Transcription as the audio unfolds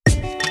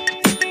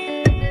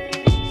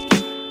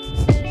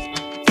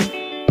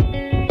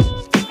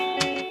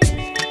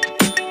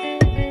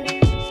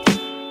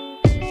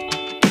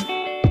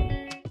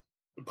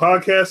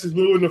Podcast is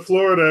moving to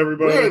Florida,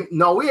 everybody.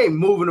 We ain't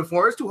moving to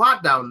Florida. It's too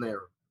hot down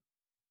there.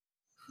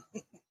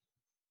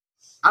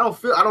 I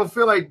don't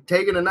feel like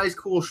taking a nice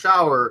cool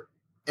shower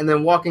and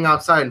then walking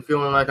outside and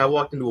feeling like I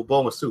walked into a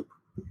bowl of soup.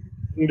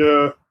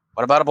 Yeah.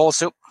 What about a bowl of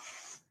soup?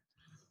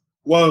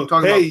 Well,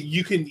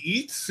 you can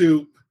eat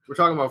soup. We're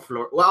talking about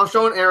Florida. Well, I was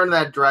showing Aaron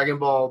that Dragon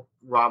Ball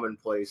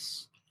ramen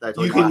place.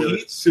 You can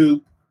eat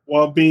soup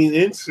while being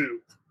in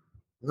soup.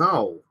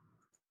 No,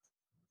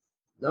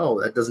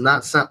 that does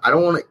not sound. I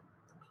don't want to.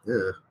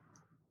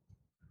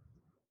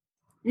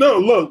 No,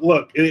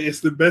 look. It's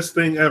the best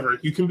thing ever.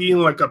 You can be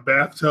in like a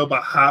bathtub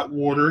of hot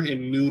water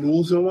and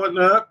noodles and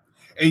whatnot,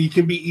 and you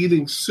can be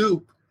eating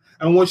soup.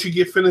 And once you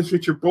get finished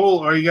with your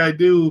bowl, all you gotta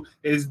do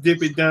is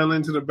dip it down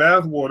into the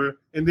bath water,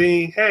 and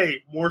then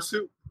more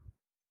soup.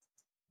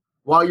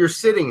 While you're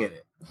sitting in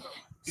it,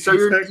 so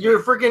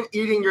you're freaking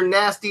eating your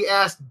nasty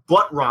ass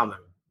butt ramen.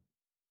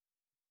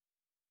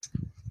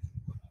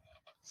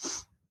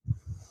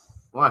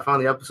 Well, I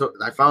found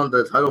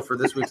the title for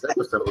this week's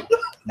episode.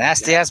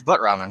 Nasty ass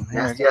butt ramen.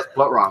 Nasty ass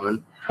butt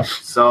ramen.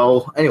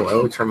 So anyway,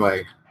 let me turn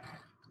my.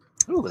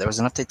 Ooh, there was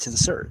an update to the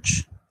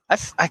search. I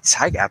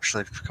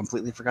actually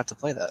completely forgot to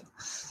play that.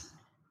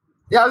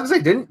 Yeah, I was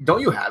gonna say, don't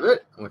you have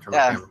it? I'm gonna turn my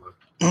camera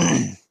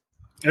on.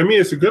 I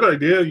mean, it's a good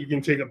idea. You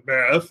can take a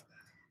bath,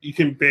 you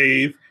can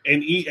bathe,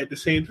 and eat at the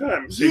same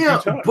time. But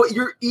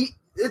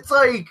it's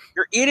like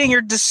you're eating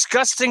your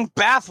disgusting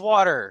bath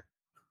water.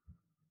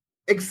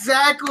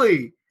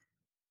 Exactly.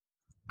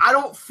 I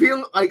don't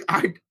feel like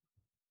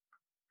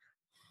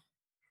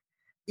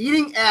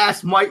eating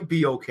ass might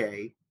be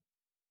okay.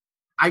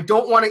 I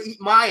don't want to eat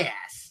my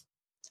ass.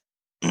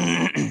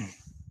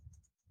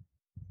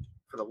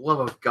 For the love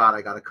of God,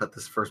 I gotta cut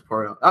this first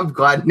part out. I'm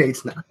glad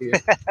Nate's not here.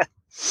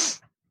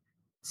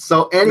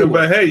 So anyway,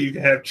 but hey, you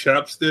can have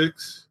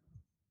chopsticks.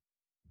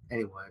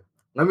 Anyway,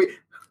 let me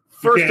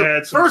first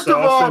of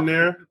all, in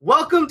there.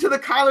 Welcome to the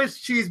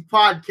College Cheese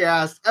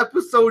Podcast,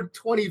 episode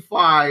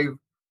 25,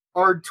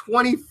 our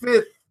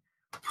 25th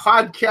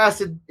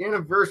podcast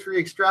anniversary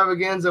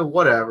extravaganza,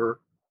 whatever.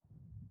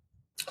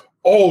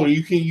 Oh,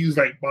 you can use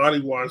like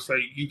body wash, like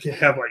you can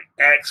have like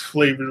Axe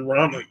flavored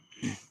ramen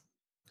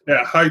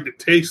that hide the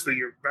taste of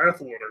your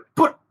bathwater.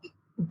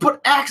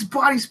 But Axe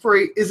body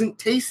spray isn't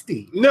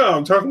tasty. No,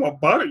 I'm talking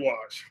about body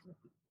wash.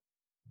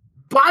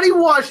 Body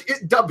wash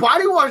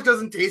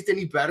doesn't taste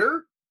any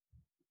better.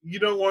 You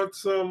don't want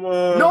some?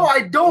 No,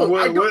 I don't.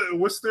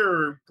 What's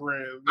their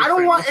brand? I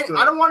don't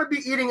want to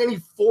be eating any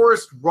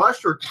Forest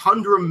Rush or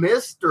Tundra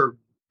Mist or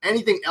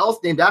anything else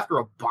named after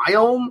a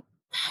biome.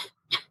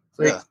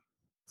 It's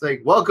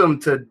like welcome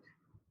to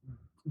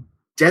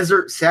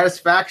Desert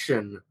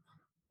Satisfaction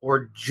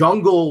or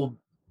Jungle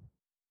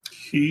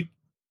Heat.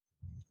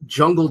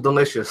 Jungle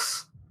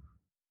Delicious.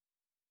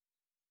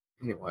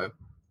 Anyway,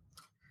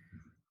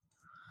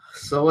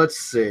 so let's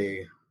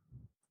see.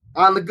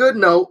 On the good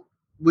note,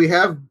 we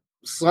have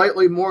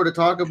slightly more to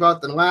talk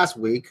about than last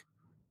week.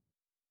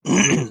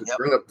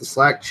 Bring up the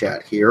Slack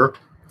chat here.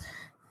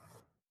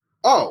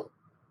 Oh,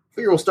 I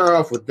figure we'll start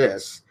off with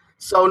this.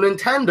 So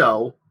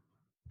Nintendo,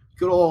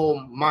 good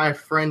old my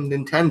friend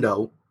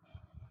Nintendo,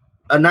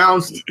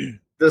 announced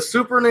the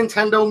Super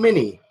Nintendo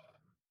Mini.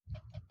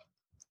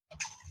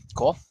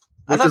 Cool.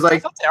 I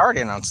thought they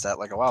already announced that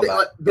like a while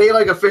back. They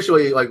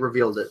officially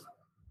revealed it.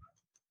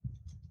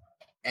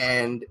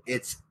 And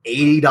it's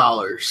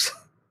 $80.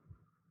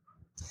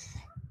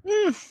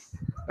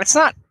 It's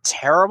not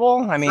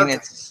terrible. I mean,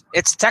 it's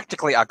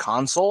technically a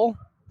console.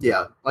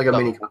 Yeah, like a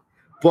mini console.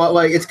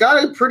 But it's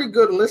got a pretty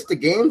good list of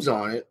games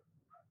on it.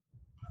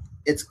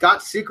 It's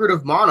got Secret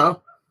of Mana.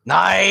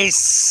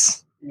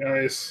 Nice.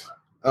 Let's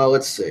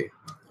see.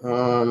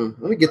 Let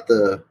me get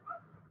the.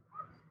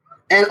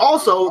 And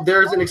also,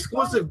 there is an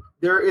exclusive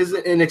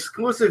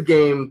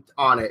game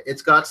on it.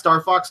 It's got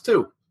Star Fox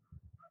 2.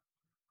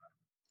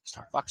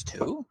 Star Fox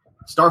 2?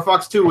 Star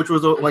Fox 2, which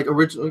was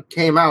originally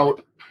came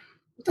out.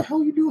 What the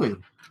hell are you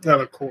doing? Not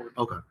a cord.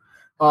 Okay.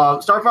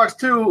 Star Fox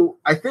 2,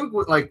 I think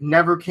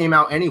never came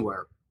out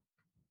anywhere.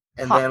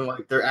 And then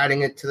they're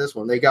adding it to this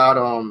one. They got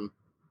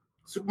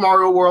Super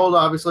Mario World,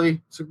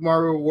 obviously. Super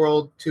Mario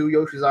World 2,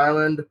 Yoshi's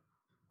Island,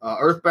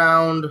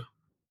 Earthbound,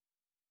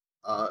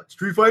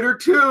 Street Fighter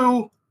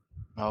 2.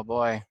 Oh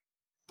boy.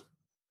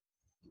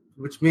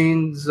 Which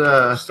means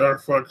Star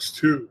Fox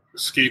 2,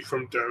 Escape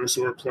from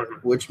Dinosaur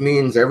Planet. Which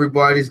means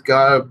everybody's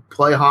gotta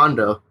play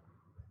Honda.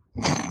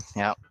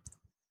 Yeah.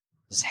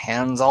 Just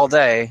hands all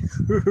day.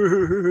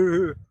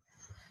 They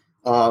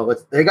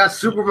got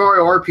Super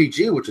Mario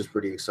RPG, which is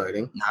pretty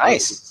exciting.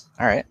 Nice.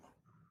 All right.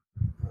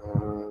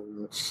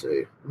 Let's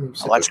see.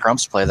 I'll watch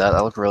Grumps play that.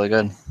 That looked really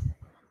good.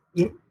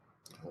 Yep.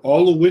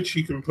 All of which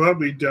you can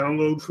probably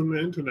download from the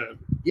internet.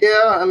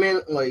 Yeah, I'm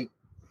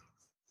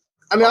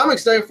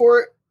excited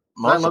for it.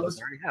 Most I love this.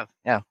 Already have.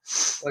 Yeah.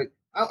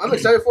 I'm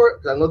excited for it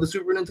because I love the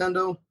Super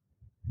Nintendo,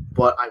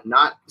 but I'm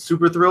not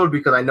super thrilled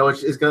because I know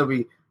it's going to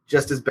be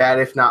just as bad,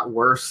 if not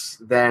worse,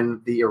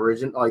 than the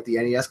original, the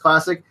NES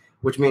Classic,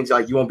 which means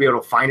you won't be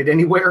able to find it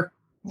anywhere.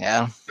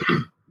 Yeah.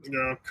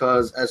 Yeah.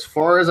 Because as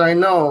far as I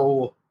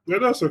know, Yeah,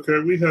 that's okay.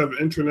 We have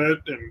internet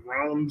and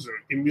ROMs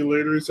and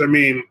emulators. I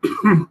mean,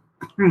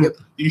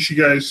 you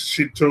guys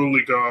should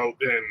totally go out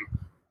and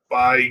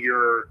buy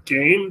your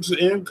games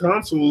and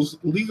consoles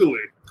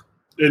legally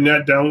and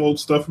not download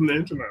stuff from the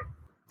internet.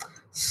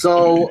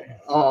 So,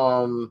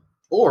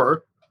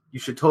 or you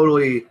should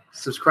totally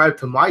subscribe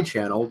to my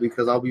channel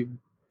because I'll be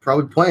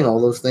probably playing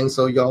all those things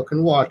so y'all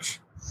can watch.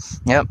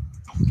 Yep.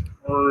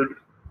 Word.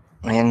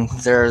 And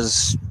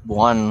there's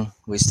one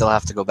we still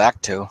have to go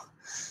back to.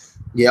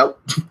 Yep.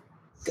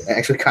 I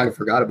actually kind of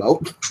forgot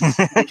about.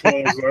 Which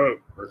one was that?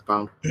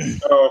 Earthbound.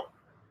 Oh.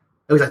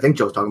 At least I think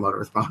Joe's talking about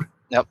Earthbound.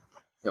 Yep.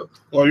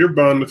 Well, you're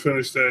bound to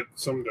finish that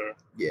someday.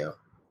 Yeah.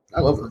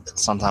 I love it.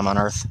 Sometime on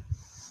Earth.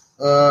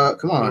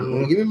 Come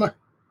on. Give me my...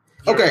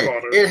 Okay.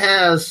 It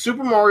has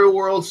Super Mario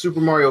World, Super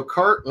Mario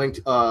Kart,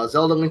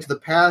 Zelda Link to the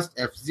Past,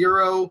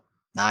 F-Zero,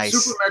 Nice.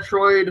 Super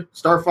Metroid,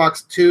 Star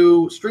Fox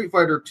 2, Street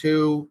Fighter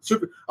 2,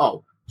 Street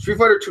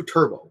Fighter 2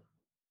 Turbo.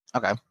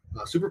 Okay.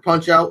 Super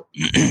Punch-Out,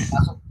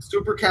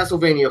 Super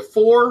Castlevania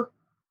 4,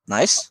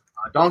 Nice.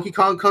 Donkey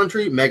Kong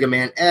Country, Mega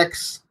Man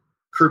X,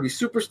 Kirby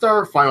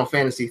Superstar, Final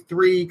Fantasy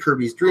 3,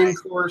 Kirby's Dream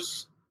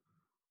Course,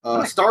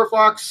 Star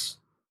Fox,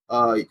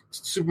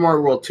 Super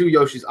Mario World 2,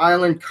 Yoshi's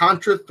Island,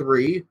 Contra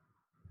 3,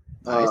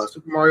 Nice.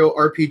 Super Mario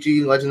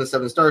RPG, Legend of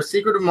Seven Stars,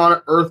 Secret of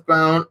Mana,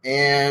 Earthbound,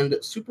 and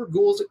Super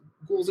Ghouls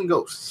and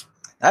Ghosts.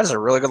 That is a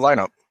really good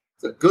lineup.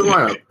 It's a good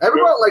lineup.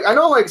 Everyone, I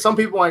know, some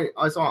people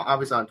I saw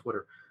obviously on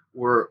Twitter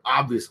were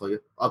obviously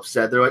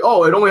upset. They're like,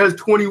 "Oh, it only has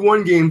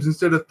 21 games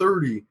instead of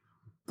 30,"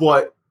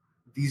 but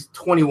these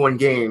 21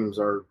 games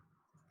are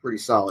pretty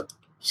solid.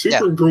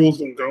 Super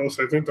Ghouls and Ghosts.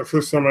 I think the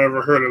first time I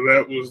ever heard of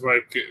that was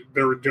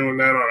they were doing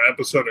that on an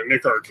episode of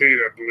Nick Arcade,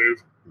 I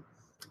believe.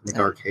 Nick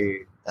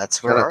Arcade.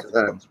 That's where Arcade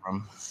comes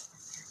from.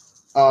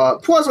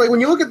 Plus, when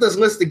you look at this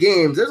list of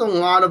games, there's a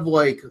lot of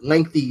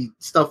lengthy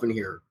stuff in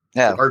here.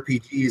 Yeah,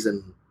 RPGs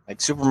and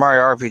Super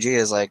Mario RPG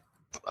is a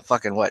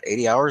fucking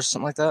 80 hours,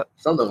 something like that.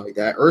 Something like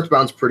that.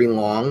 Earthbound's pretty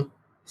long.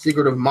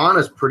 Secret of Mana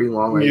is pretty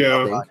long. Right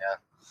now,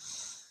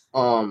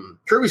 yeah.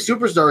 Kirby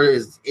Superstar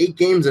is 8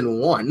 games in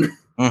one.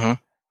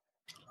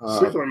 Mm-hmm.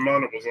 Secret of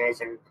Mana was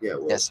awesome. Yeah,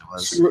 Yes, it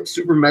was.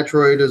 Super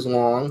Metroid is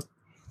long.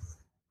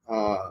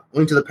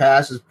 Link to the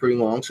Past is pretty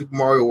long. Super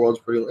Mario World's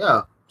pretty long.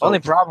 Yeah. Only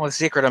problem with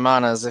Secret of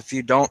Mana is if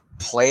you don't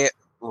play it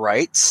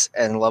right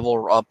and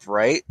level up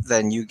right,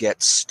 then you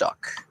get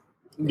stuck.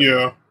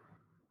 Yeah.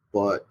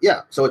 But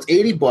yeah, so it's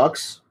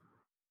 $80,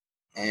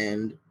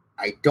 and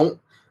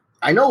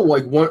I know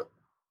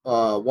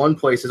one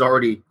place is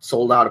already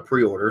sold out of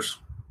pre-orders,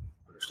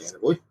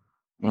 understandably.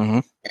 Mm-hmm.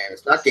 And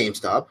it's not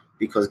GameStop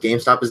because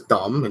GameStop is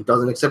dumb and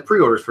doesn't accept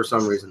pre-orders for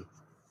some reason.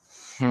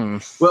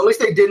 Well, at least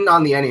they didn't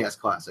on the NES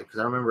Classic because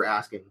I remember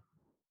asking.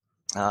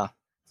 I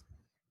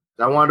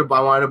wanted to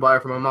buy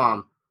it for my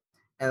mom,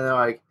 and they're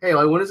like, "Hey,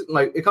 when is it?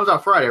 It comes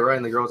out Friday, right?"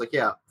 And the girl was like,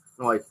 "Yeah."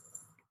 I'm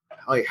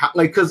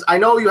because I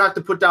know you have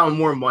to put down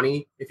more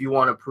money if you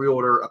want to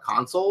pre-order a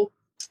console.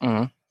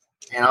 Mm-hmm.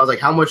 And I was like,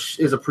 "How much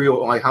is a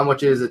pre-order? How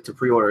much is it to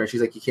pre-order?" And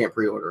she's like, "You can't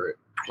pre-order it.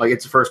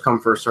 It's first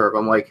come, first serve."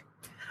 I'm like,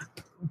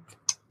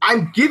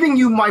 "I'm giving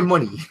you my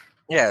money."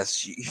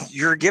 Yes,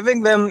 you're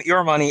giving them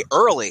your money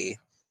early,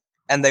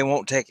 and they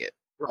won't take it.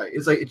 Right?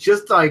 It's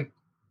just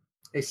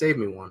they saved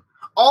me one.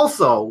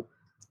 Also,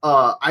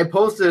 I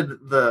posted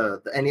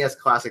the NES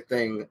Classic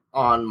thing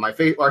on my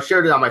or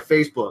shared it on my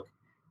Facebook,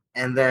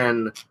 and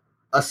then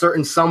a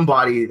certain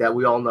somebody that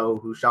we all know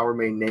who shall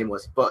remain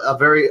nameless, but a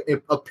very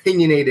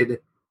opinionated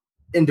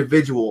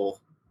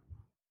individual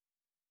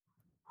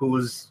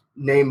whose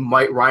name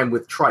might rhyme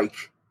with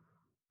trike.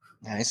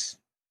 Nice.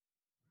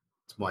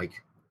 It's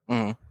Mike.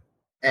 Mm-hmm.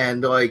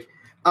 And I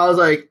was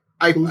like,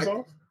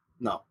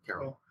 no,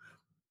 Carol.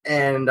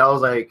 And I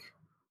was like,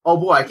 oh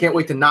boy, I can't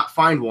wait to not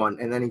find one.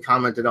 And then he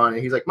commented on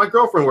it. He's like, my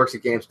girlfriend works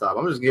at GameStop. I'm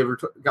gonna just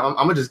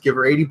give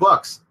her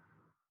 $80.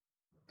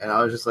 And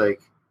I was just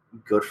like,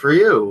 good for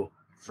you.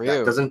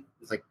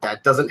 That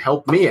doesn't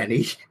help me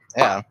any.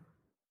 Yeah.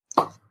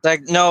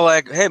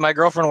 Hey, my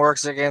girlfriend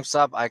works at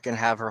GameStop. I can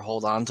have her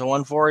hold on to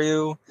one for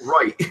you.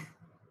 Right.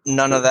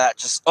 None of that.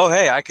 Just, oh,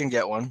 hey, I can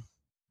get one.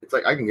 It's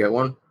I can get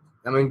one.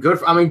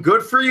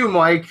 Good for you,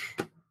 Mike.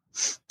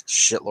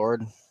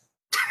 Shitlord.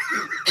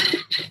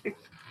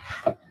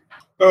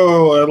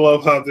 Oh, I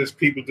love how there's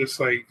people just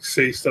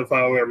say stuff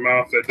out of their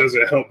mouth that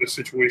doesn't help the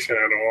situation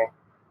at all.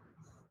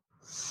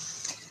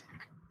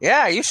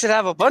 Yeah, you should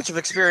have a bunch of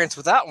experience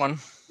with that one.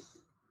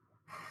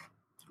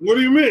 What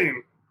do you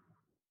mean?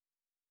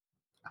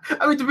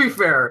 To be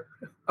fair,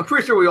 I'm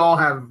pretty sure we all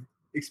have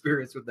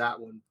experience with that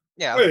one.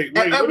 Yeah. Wait,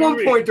 at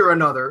one point or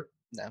another.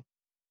 No.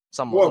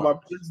 What, my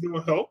kids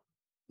don't help?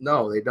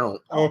 No, they don't.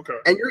 Okay.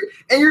 And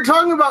you were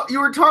talking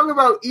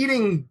about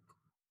eating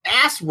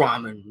ass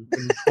ramen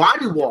and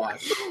body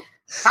wash.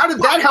 How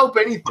did that help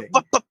anything?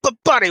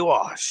 Body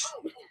wash.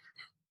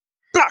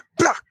 Block,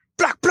 block,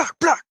 block, block,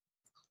 block.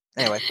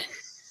 Anyway.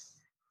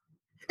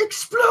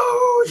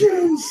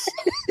 Explosions!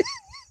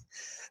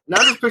 Now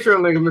I'm just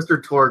picturing a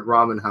Mr. Torg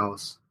ramen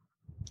house.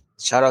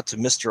 Shout out to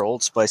Mr.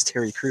 Old Spice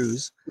Terry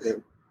Crews. Yeah.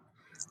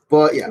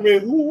 But yeah, I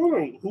mean,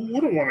 who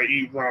wouldn't want to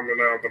eat ramen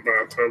out of the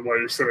bathtub while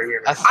you're sitting in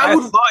it? I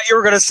thought you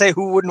were gonna say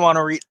who wouldn't want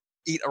to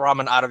eat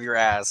ramen out of your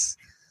ass.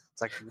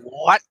 It's like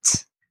what?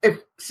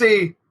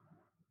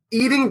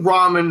 eating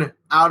ramen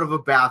out of a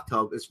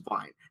bathtub is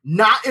fine.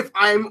 Not if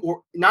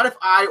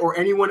I or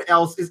anyone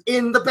else is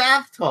in the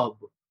bathtub.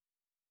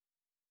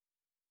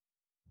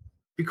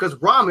 Because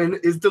ramen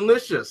is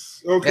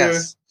delicious. Okay.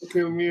 Yes.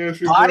 Okay, let me ask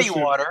you a Body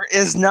question. water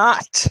is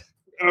not.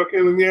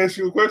 Okay, let me ask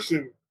you a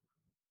question.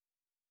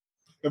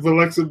 If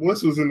Alexa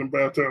Bliss was in the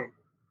bathtub.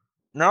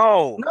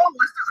 No. No,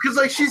 because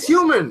like she's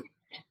human.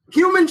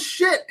 Human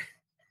shit.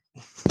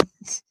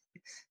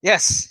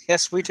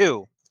 Yes, we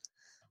do.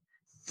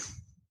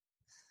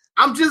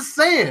 I'm just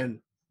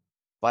saying.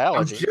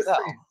 Biology. I'm just no.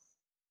 saying.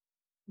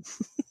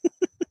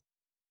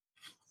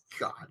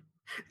 God.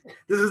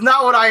 This is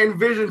not what I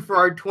envisioned for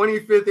our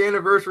 25th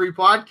anniversary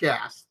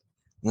podcast.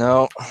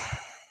 No.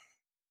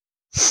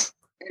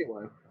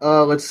 Anyway,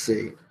 let's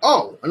see.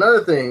 Oh,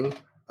 another thing.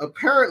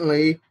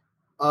 Apparently,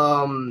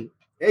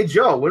 hey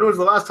Joe, when was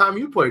the last time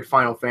you played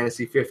Final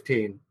Fantasy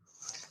 15?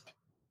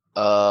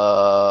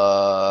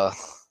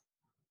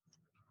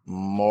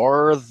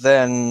 More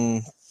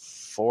than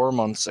 4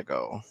 months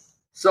ago.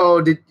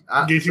 So did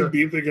you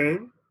beat the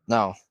game?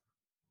 No.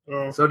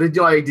 Oh. So did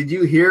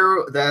you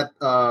hear that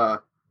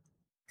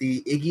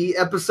the Iggy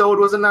episode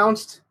was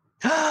announced?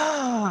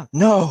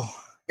 No.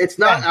 It's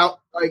not out.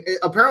 Like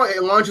apparently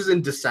it launches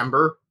in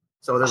December,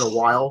 so there's a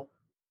while.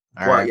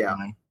 All right. Yeah.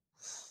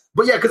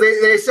 But yeah, because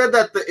they said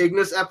that the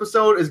Ignis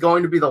episode is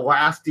going to be the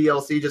last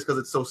DLC just because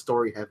it's so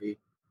story heavy.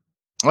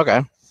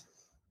 Okay.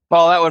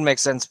 Well, that would make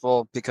sense,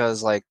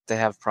 because like they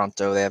have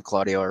Prompto, they have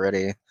Claudio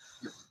already.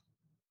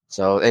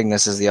 So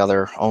Ignis is the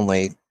other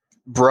only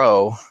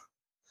bro.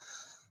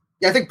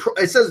 Yeah, I think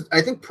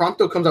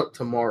Prompto comes out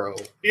tomorrow.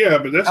 Yeah,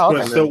 but that's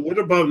okay. So what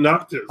about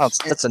Noctis? Oh,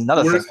 that's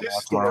another Where's thing.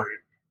 his story?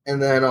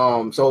 And then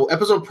so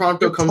episode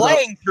Prompto You're comes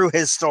playing out through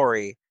his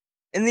story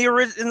in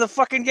the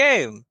fucking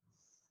game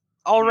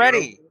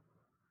already.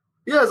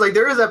 Yeah, it's like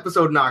there is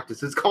episode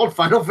Noctis. It's called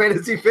Final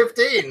Fantasy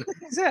 15.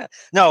 Yeah.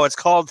 No, it's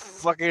called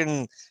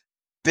fucking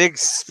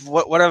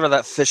whatever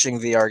that fishing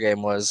VR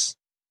game was.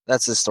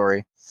 That's his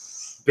story.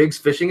 Big's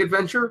Fishing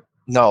Adventure?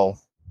 No.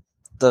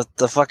 The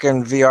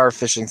fucking VR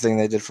fishing thing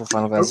they did for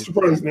Final Fantasy. I'm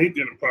surprised Nate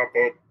didn't pop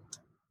up.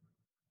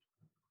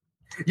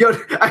 Yo,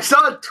 I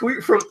saw a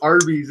tweet from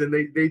Arby's and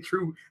they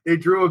drew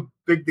a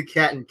Big the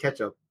Cat in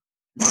ketchup.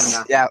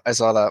 Yeah, I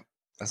saw that.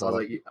 I was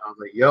like,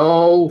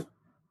 yo,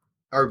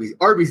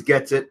 Arby's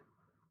gets it.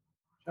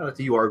 Shout out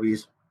to you,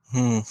 Arby's.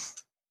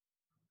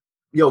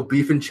 Yo,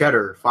 beef and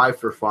cheddar, 5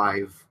 for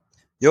 5.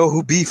 Yo,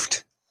 who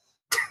beefed?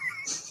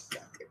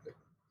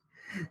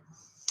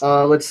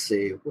 Let's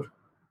see. But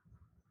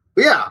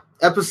yeah,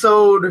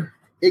 episode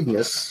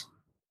Ignis,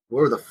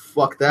 whatever the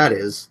fuck that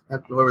is,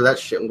 whoever that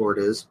shitlord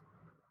is.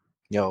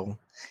 Yo,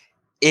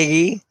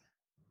 Iggy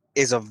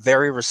is a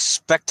very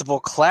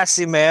respectable,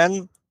 classy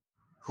man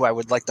who I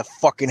would like to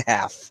fucking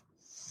have.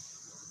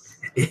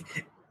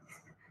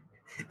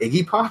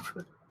 Iggy Pop?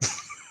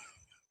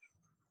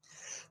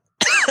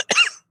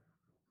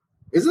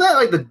 Isn't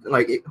that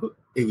like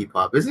Iggy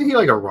Pop? Isn't he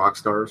like a rock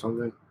star or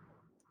something?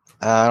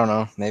 I don't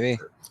know. Maybe.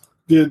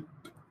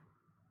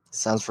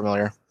 Sounds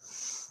familiar.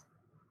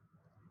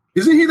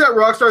 Isn't he that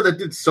rock star that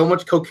did so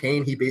much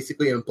cocaine he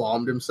basically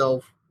embalmed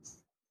himself?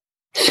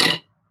 I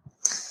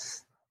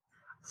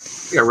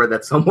think I read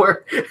that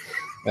somewhere.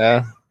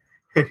 Yeah.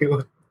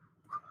 Anyway.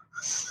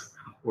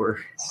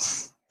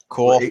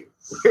 Cool.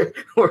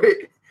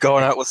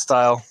 Going out with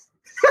style.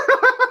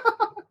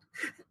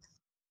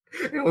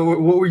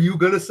 What were you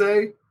gonna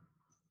say?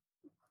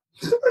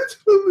 I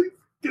totally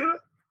forgot.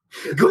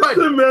 Go ahead.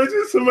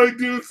 Imagine somebody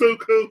doing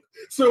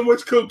so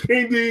much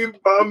cocaine they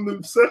embalm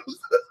themselves.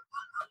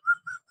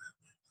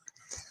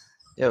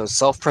 Yo,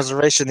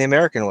 self-preservation the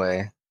American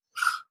way.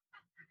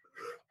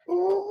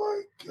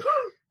 Oh my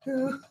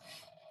god.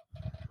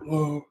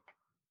 Whoa.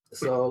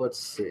 So let's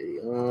see.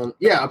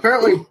 Yeah,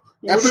 apparently.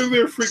 What is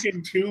their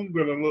freaking tomb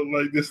gonna look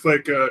like? Just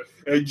like a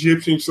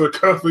Egyptian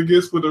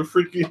sarcophagus with a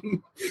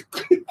freaking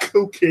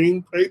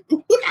cocaine pipe.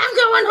 I'm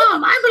going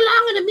home. I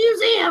belong in a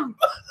museum.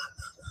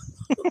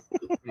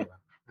 Yeah,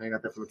 I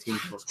got that from a Team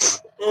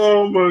Squad.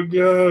 Oh my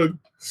god.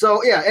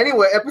 So yeah.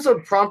 Anyway,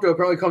 episode Prompto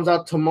apparently comes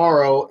out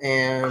tomorrow,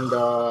 and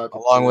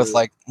along with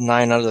like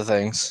 9 other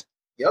things.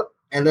 Yep.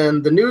 And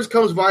then the news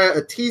comes via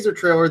a teaser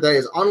trailer that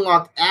is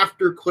unlocked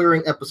after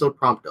clearing episode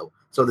Prompto.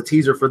 So the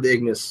teaser for the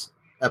Ignis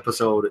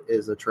episode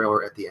is a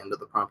trailer at the end of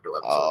the Prompto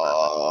episode.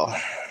 Oh,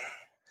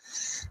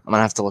 I'm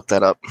gonna have to look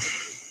that up.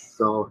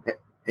 So,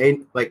 hey,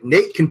 like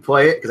Nate can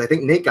play it because I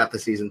think Nate got the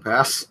season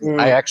pass.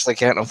 I actually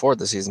can't afford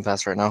the season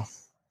pass right now.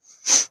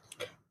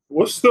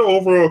 What's the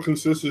overall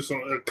consensus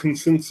on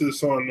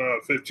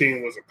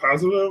 15? Was it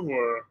positive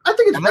or? I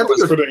think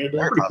it's for the end.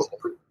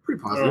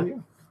 Pretty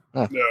positive.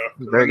 Yeah,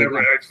 very I good.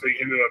 never actually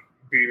ended up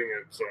beating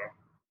it, so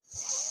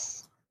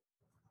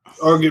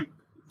I'll get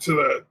to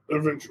that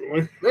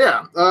eventually.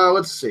 Yeah.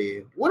 Let's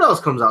see. What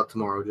else comes out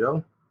tomorrow,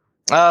 Joe?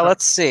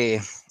 Let's see.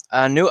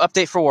 A new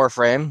update for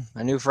Warframe.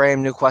 A new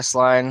frame, new quest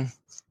line.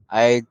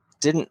 I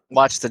didn't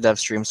watch the dev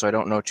stream, so I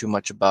don't know too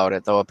much about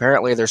it. Though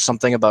apparently there's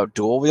something about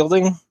dual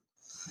wielding.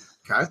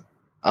 Okay.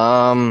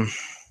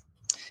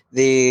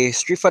 The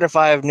Street Fighter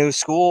V new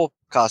school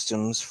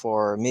costumes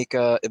for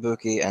Mika,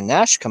 Ibuki, and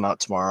Nash come out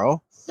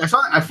tomorrow.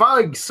 I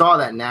finally saw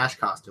that Nash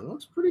costume. It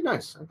looks pretty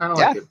nice. I kind of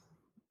like it.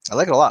 I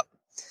like it a lot.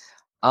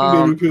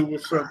 Maybe people will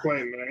start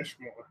playing Nash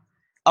more.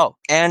 Oh,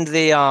 and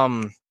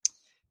the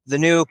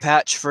new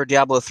patch for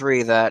Diablo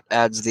 3 that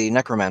adds the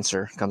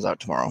Necromancer comes out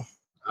tomorrow.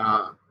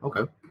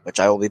 Okay. Which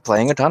I will be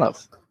playing a ton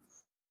of.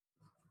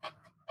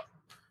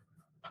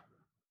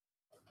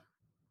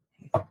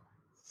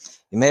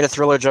 You made a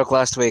Thriller joke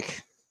last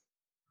week.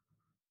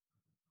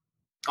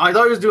 I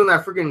thought he was doing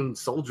that freaking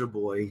Soldier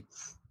Boy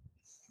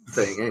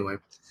thing. Anyway.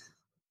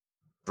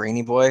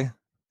 Brainy Boy?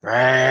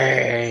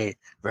 Ray!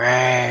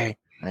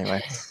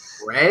 Anyway.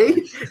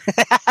 Ray?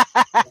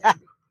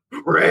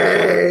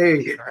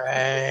 Ray!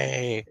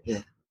 Ray!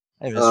 Yeah.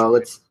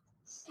 Let's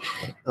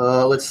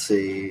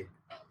see.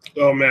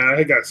 Oh man,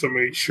 I got so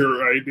many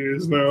shirt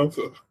ideas now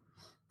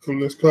from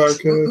this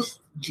podcast.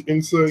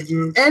 Inside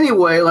jokes.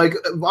 Anyway, like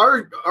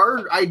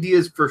our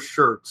ideas for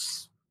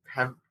shirts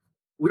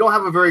we don't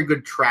have a very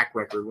good track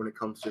record when it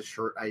comes to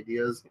shirt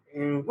ideas.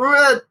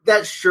 Remember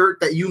that shirt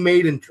that you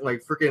made in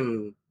like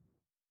freaking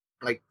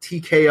like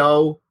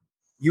TKO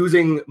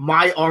using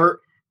my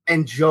art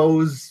and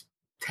Joe's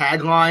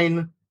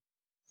tagline?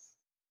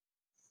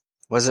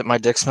 Was it My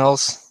Dick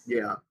Smells?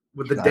 Yeah.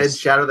 With the dead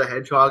Shadow the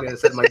Hedgehog and it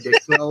said My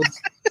Dick Smells.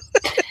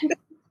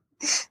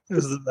 It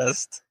was the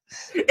best.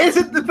 Is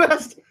it the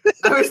best?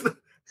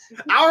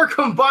 Our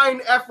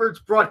combined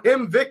efforts brought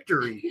him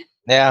victory.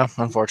 Yeah,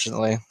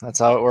 unfortunately. That's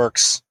how it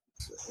works.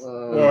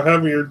 Well,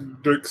 having your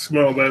dick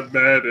smell that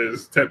bad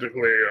is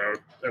technically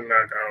a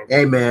knockout.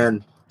 Hey,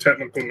 man.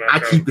 Technical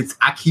knockout.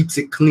 I keeps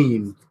it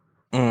clean.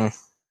 Anyway.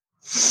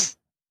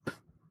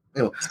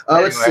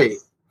 Let's see.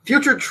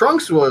 Future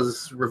Trunks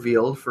was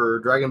revealed for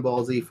Dragon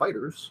Ball Z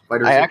Fighters.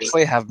 I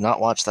actually have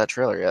not watched that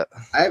trailer yet.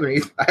 I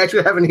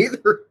actually haven't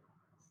either.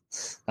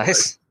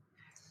 Nice.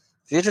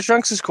 Future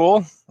Trunks is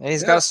cool.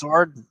 He's got a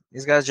sword.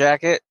 He's got a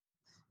jacket.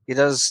 He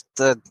does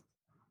the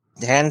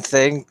hand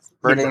thing,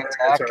 burning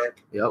attack.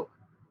 Yep.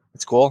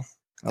 It's cool.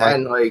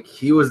 And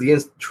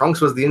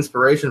Trunks was the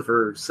inspiration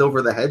for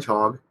Silver the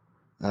Hedgehog.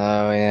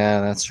 Oh yeah,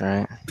 that's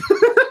right.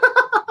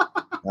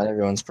 Not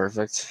everyone's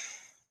perfect.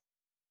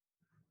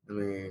 I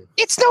mean,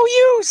 it's no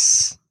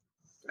use.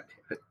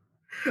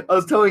 I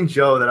was telling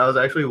Joe that I was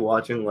actually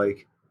watching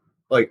like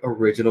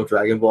original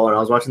Dragon Ball, and I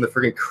was watching the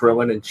freaking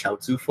Krillin and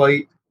Chaozu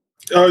fight.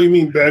 Oh, you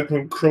mean back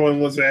when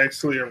Krillin was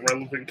actually a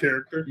relevant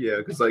character? Yeah,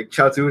 because like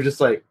Chaozu was just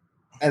like,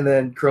 and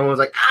then Krillin was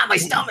like, my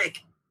stomach.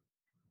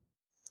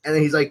 And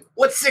then he's like,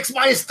 what's 6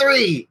 minus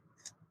 3?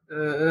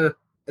 And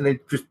then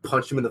just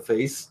punched him in the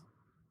face.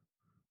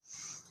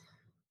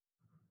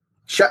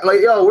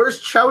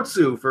 Where's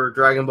Chaozu for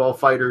Dragon Ball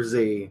Fighter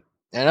Z?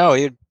 I know,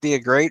 he'd be a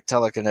great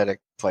telekinetic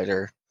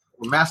fighter.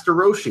 Master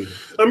Roshi.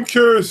 I'm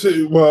curious.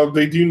 Well,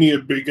 they do need a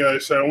big guy,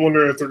 so I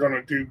wonder if they're going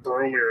to do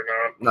Broly or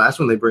not. No, that's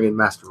when they bring in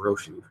Master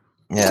Roshi.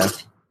 Yeah.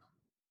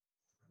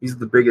 He's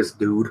the biggest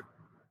dude.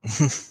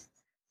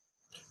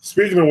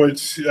 Speaking of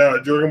which,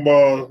 Dragon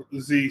Ball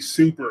Z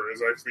Super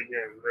is actually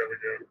getting really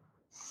good.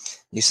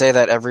 You say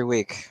that every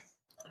week.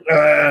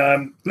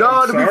 No,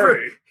 to be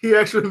fair, he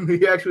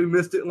actually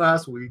missed it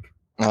last week.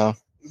 Oh.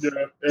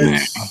 Yeah,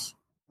 it's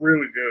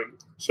really good.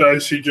 So I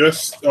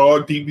suggest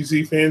all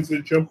DBZ fans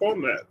to jump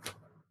on that.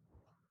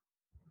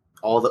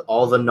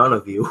 All the none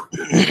of you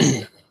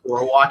who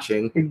are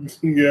watching.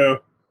 Yeah.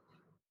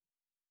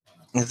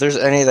 If there's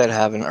any that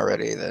haven't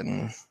already,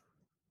 then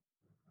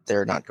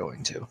they're not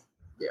going to.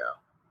 Yeah.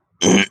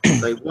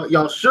 Like what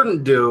y'all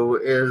shouldn't do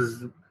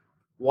is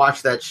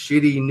watch that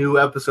shitty new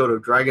episode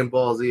of Dragon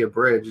Ball Z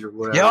Abridged or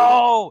whatever.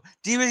 Yo,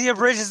 DBZ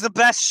Abridged is the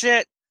best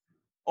shit.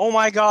 Oh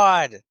my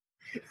god.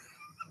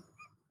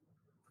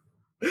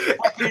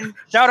 Fucking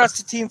shout outs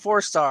to Team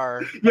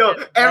 4-Star. Yo,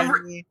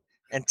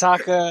 and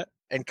Taka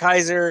and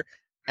Kaiser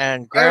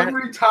and Grant.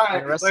 Every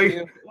time,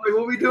 like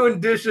we'll be doing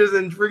dishes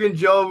and freaking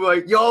Joe be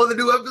like, "Yo, the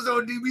new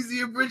episode of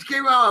DBZ Abridged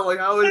came out." Like,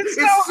 how it's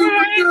so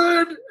super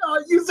good.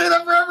 You say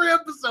that for every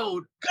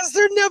episode because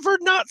they're never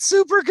not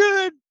super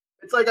good.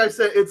 It's like I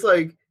said. It's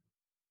like,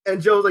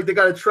 and Joe's like, they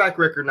got a track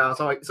record now.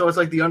 So it's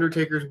like the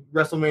Undertaker's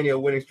WrestleMania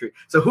winning streak.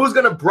 So who's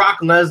gonna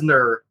Brock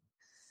Lesnar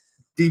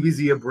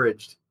DBZ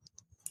Abridged?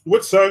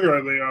 What saga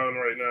are they on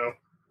right now?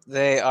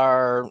 They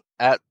are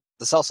at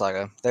the Cell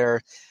Saga.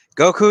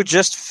 Goku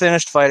just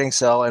finished fighting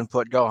Cell and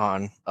put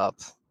Gohan up.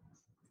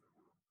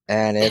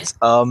 And it's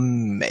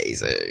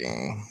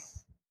amazing.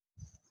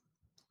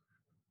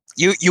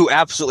 You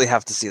absolutely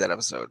have to see that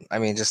episode. I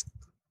mean, just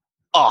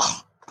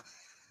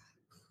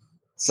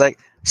it's like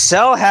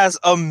Cell has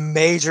a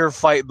major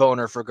fight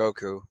boner for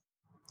Goku.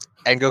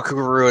 And Goku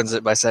ruins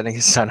it by sending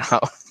his son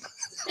out.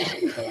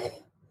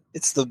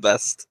 It's the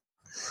best.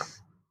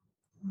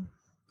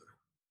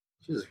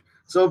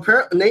 So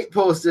apparently, Nate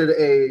posted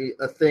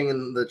a thing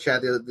in the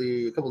chat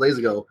a couple days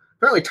ago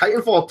Apparently,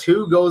 Titanfall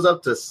 2 goes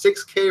up to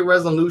 6K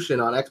resolution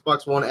on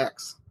Xbox One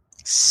X.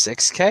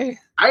 6K?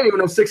 I didn't even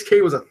know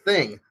 6K was a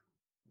thing.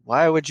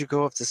 Why would you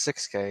go up to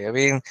 6K? I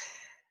mean,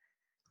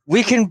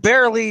 we can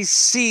barely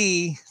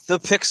see the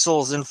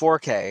pixels in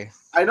 4K.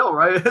 I know,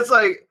 right? It's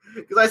like,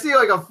 because I see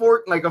like a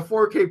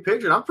 4K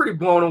picture, and I'm pretty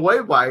blown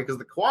away by it because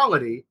the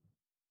quality.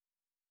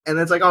 And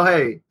it's like, oh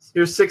hey,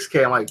 here's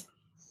 6K. I'm like,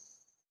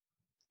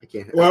 I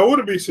can't. Well, I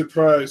wouldn't be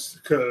surprised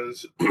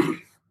because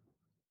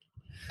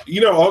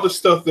all the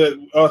stuff that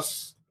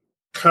us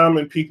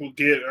common people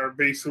get are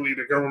basically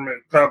the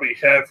government probably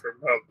had for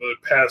about the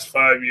past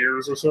 5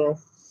 years or so.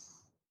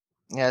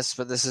 Yes,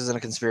 but this isn't a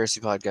conspiracy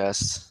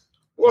podcast.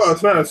 Well,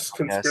 it's not a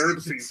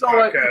conspiracy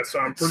podcast, so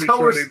I'm pretty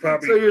sure they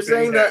probably. So you're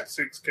saying that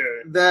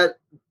 6K that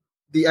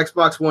the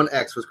Xbox One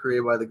X was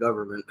created by the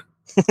government.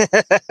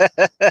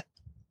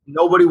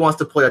 Nobody wants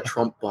to play a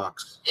Trump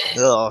box.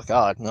 Oh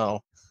God,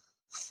 no.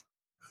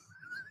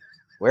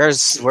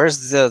 Where's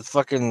the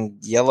fucking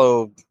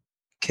yellow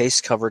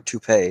case cover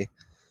toupee?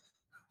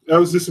 I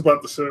was just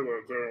about to say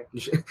that, though.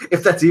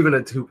 If that's even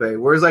a toupee,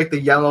 where's like the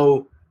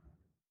yellow?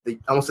 I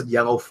almost said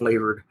yellow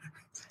flavored.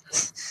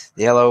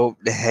 Yellow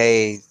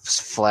hay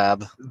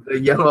flab. The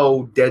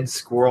yellow dead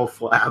squirrel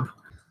flab.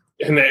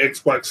 And the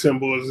Xbox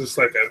symbol is just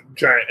like a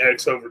giant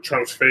X over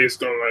Trump's face,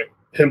 doing like.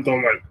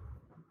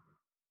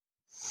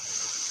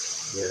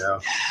 Yeah.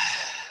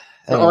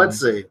 Oh, let's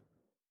see.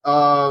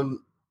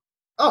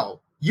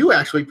 You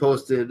actually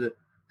posted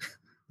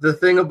the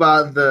thing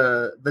about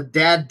the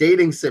dad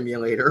dating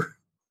simulator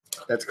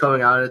that's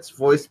coming out. It's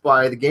voiced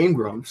by the Game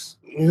Grumps.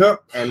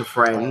 Yep. And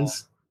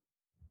friends.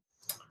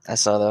 I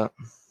saw that.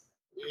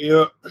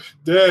 Yep.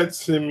 Dad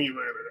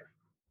simulator.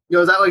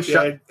 Is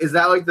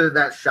that like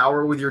that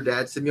shower with your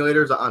dad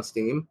simulators on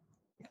Steam?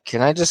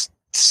 Can I just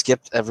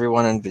skip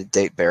everyone and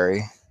date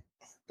Barry?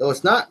 Though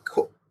it's not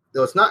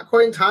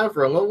quite in time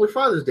for a lovely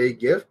Father's Day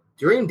gift,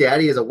 Dream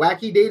Daddy is a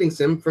wacky dating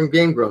sim from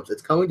Game Grumps.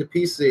 It's coming to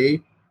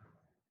PC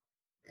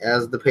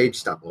as the page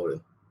stopped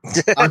loading.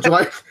 on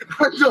July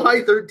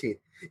 13th.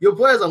 You'll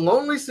play as a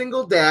lonely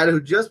single dad who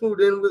just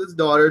moved in with his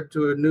daughter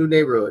to a new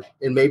neighborhood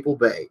in Maple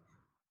Bay.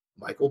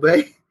 Michael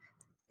Bay?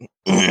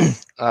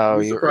 Oh,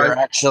 you're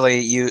actually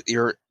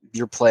you're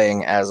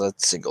playing as a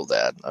single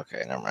dad.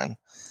 Okay, never mind.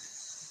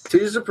 To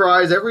your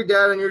surprise, every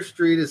dad on your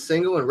street is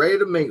single and ready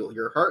to mingle.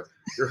 Your heart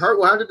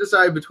will have to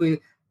decide between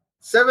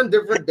 7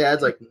 different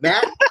dads like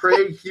Matt,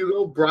 Craig,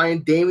 Hugo,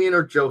 Brian, Damien,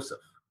 or Joseph.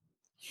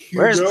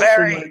 Where's Hugo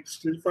Barry? From,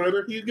 Street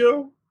Fighter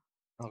Hugo?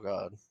 Oh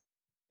God.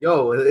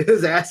 Yo,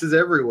 his ass is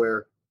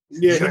everywhere.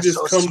 Yeah, he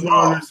just comes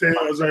on and says,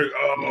 I was like,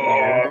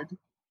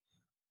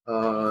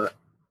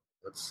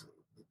 let's see.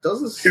 It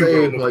doesn't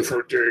say like.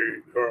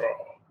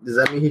 Does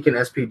that mean he can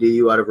SPD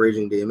you out of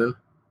Raging Demon?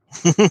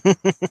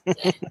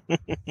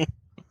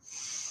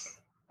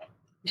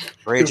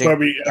 Raging He'll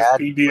probably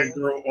SPD a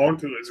girl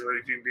onto his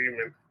Raging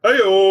Demon.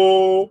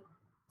 Hey-oh!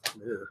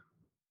 Yeah.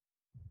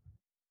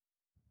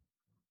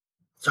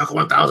 Suck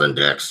 1,000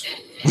 dicks.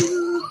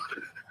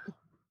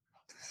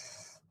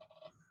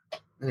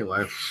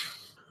 Anyway.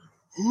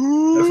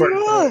 That's like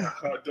a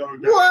hot dog.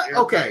 What?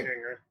 Okay.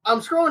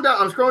 I'm scrolling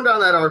down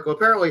that article.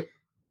 Apparently,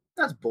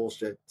 that's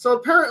bullshit. So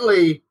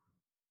apparently,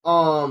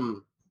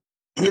 Nintendo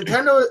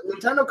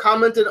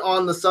commented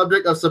on the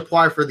subject of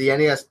supply for the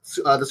NES,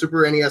 the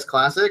Super NES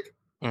Classic,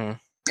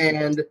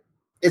 and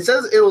it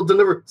says it will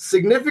deliver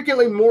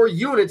significantly more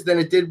units than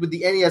it did with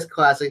the NES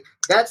Classic.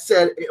 That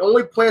said, it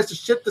only plans to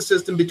ship the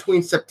system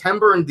between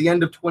September and the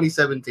end of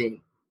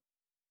 2017.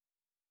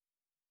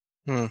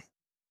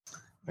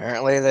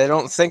 Apparently, they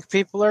don't think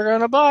people are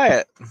going to buy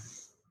it.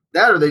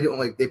 That, or they don't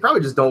like. They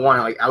probably just don't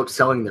want to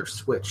outselling their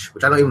Switch,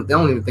 which they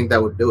don't even think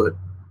that would do it.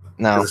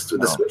 No,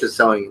 the Switch is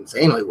selling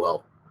insanely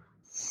well.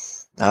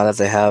 Now that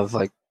they have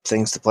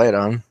things to play it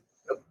on,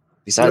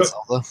 besides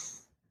Zelda.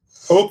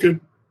 Okay,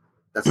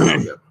 that's not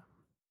good.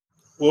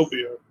 Will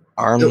be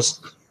Arms is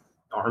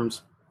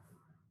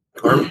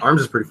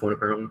pretty fun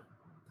apparently.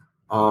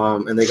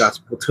 And they got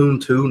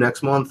Splatoon 2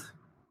 next month,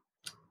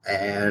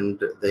 and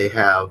they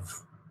have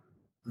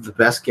the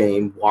best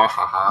game,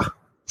 Wahaha.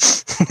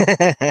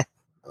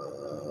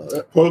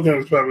 Pokemon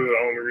is probably the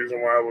only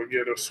reason why I would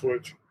get a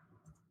Switch.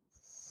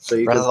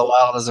 So Breath of the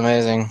Wild is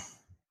amazing.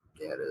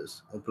 Yeah, it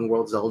is. Open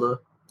world Zelda.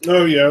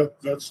 Oh yeah,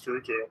 that's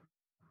true too.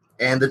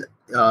 And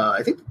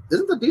I think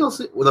isn't the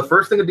DLC the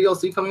first thing of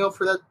DLC coming out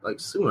for that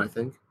soon? I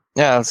think.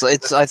 Yeah,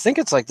 it's. I think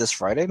it's this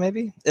Friday.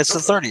 Maybe it's the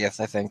 30th.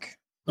 I think.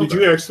 Did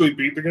you actually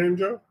beat the game,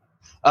 Joe?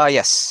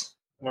 Yes.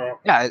 Wow.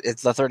 Yeah,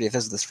 it's the 30th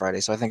is this Friday,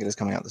 so I think it is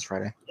coming out this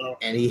Friday. Oh.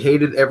 And he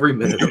hated every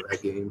minute of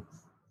that game.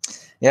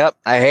 Yep,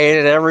 I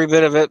hated every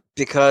bit of it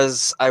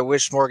because I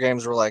wish more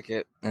games were like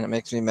it, and it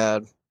makes me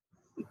mad.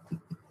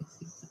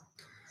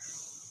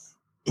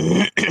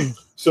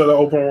 So the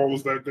open world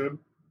was that good?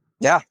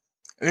 Yeah,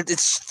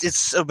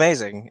 it's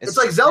amazing. It's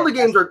like Zelda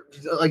games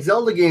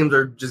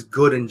are just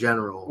good in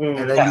general,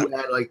 and then you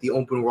add the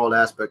open world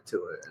aspect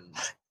to it. And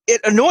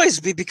it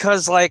annoys me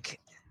because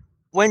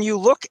when you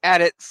look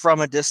at it from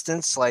a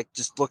distance,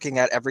 just looking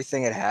at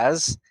everything it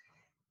has,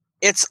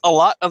 it's a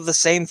lot of the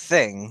same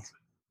thing.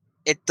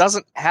 it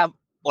doesn't have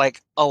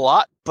like a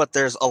lot, but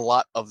there's a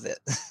lot of it.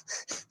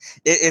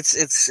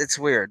 It's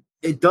weird.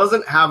 It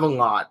doesn't have a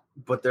lot,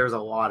 but there's a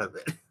lot of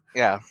it.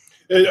 Yeah.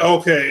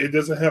 It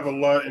doesn't have a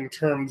lot in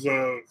terms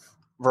of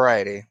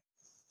variety,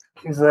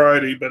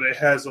 but it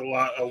has a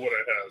lot of what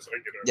it has. I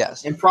get it.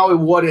 Yes. And probably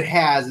what it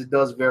has, it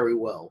does very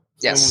well.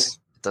 Yes,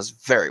 it does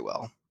very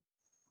well.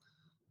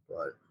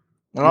 But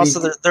and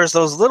also, there's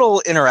those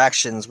little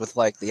interactions with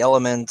like the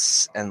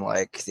elements and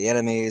like the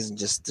enemies, and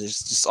there's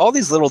just all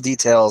these little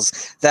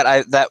details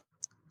that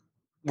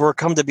were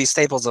come to be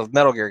staples of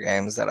Metal Gear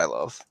games that I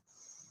love.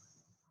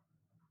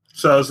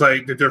 So it's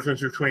like the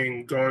difference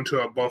between going to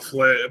a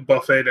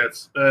buffet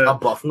that's a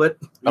buffet,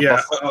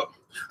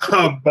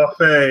 a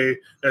buffet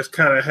that's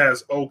kind of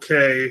has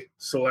okay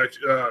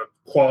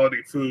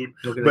quality food,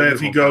 but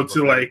if you go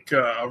to like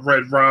a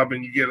Red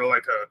Robin, you get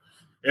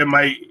it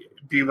might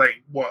be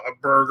like a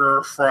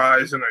burger,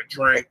 fries, and a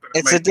drink. But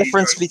it's a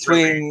difference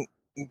between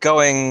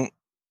going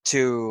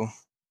to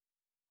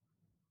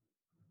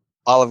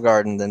Olive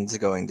Garden than to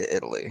going to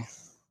Italy.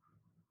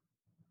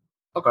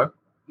 Okay.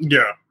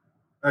 Yeah,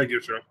 I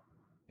get you.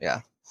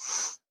 Yeah.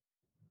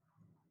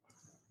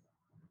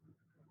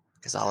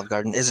 Because Olive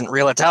Garden isn't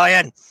real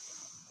Italian.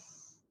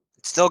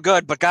 It's still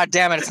good, but god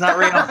damn it, it's not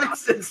real.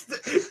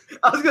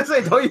 I was gonna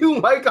say, don't you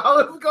like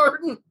Olive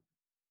Garden?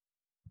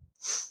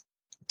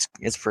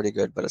 It's pretty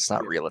good, but it's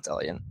not real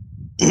Italian.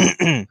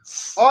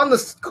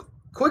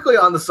 Quickly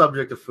on the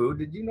subject of food,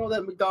 did you know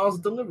that McDonald's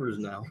delivers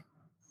now?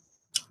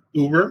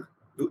 Uber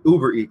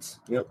Eats.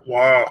 Yep.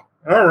 Wow.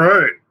 All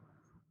right.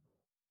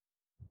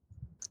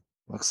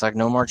 Looks like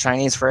no more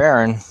Chinese for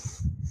Aaron.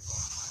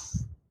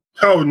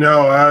 Oh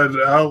no,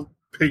 I'll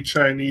pick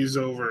Chinese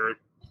over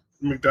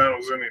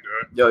McDonald's any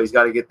day. Yo, he's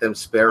got to get them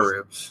spare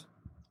ribs.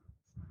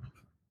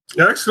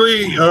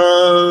 Actually,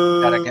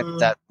 gotta get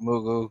that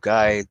Mugu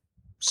guy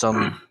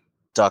some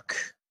duck.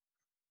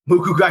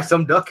 Mugu guy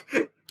some duck.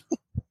 If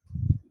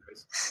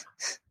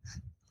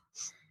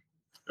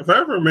I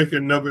ever make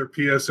another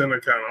PSN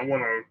account, I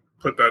want to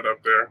put that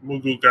up there.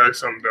 Mugu guy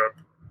some duck.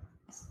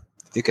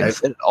 You can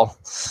fit it all.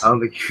 I don't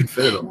think you can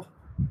fit it all.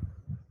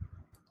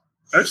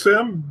 Actually,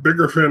 I'm a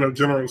bigger fan of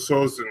General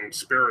Tso's than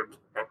spare ribs.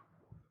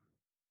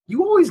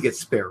 You always get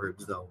spare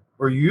ribs, though.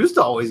 Or you used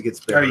to always get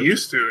spare ribs. I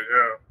used to,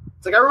 yeah.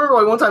 It's like I remember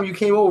like one time you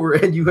came over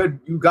and you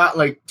got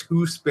like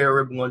 2 spare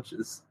rib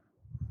lunches.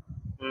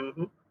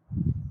 Mm-hmm.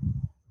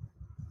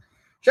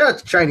 Shout out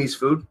to Chinese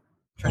food.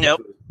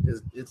 Nope.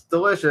 It's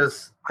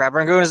delicious. Crab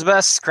rangoon is the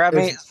best. Crab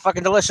meat is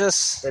fucking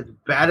delicious. It's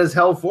bad as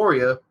hell for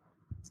you.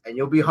 And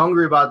you'll be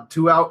hungry about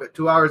 2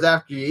 hours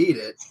after you eat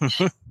it.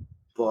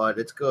 But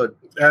it's good.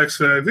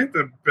 Actually, I think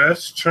the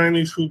best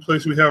Chinese food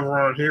place we have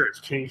around here is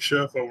King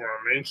Chef over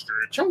on Main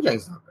Street. Chang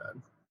Chang's not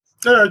bad.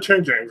 Yeah,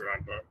 Chang Chang's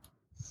not bad.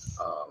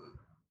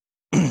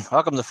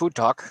 Welcome to Food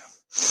Talk.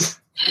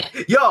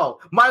 Yo,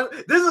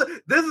 this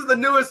is the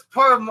newest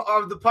part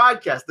of the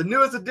podcast. The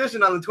newest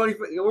edition on the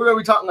 25th. We're gonna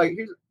be talking like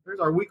here's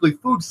our weekly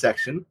food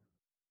section.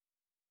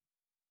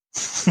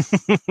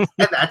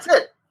 And that's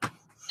it.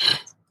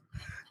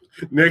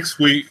 Next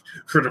week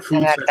for the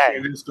food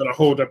section, it's gonna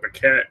hold up a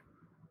cat.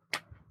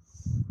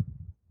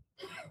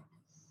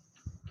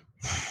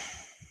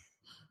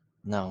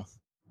 No,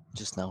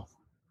 just no.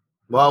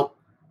 Well,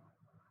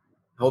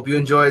 hope you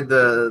enjoyed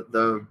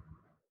the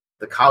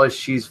college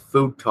cheese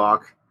food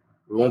talk.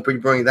 We won't be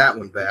bringing that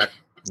one back.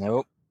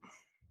 Nope.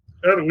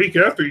 The week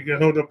after, you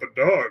can hold up a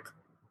dog.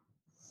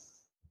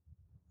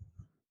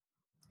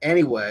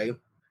 Anyway,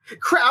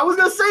 crap! I was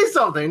gonna say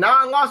something.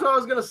 Now I lost what I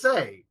was gonna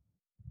say.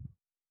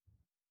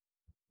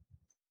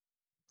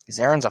 Because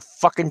Aaron's a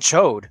fucking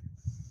chode.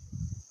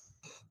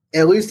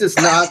 At least it's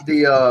not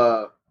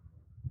the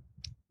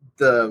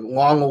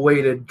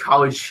long-awaited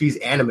college cheese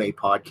anime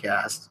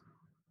podcast.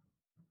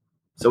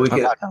 So we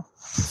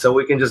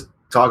can just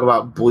talk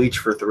about Bleach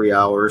for 3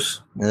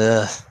 hours.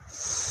 Ugh.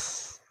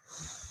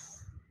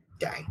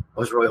 Dang, I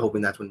was really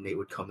hoping that's when Nate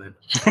would come in.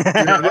 Yeah,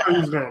 I thought he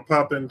was gonna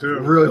pop in too.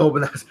 Really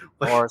hoping that's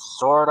or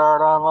Sword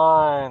Art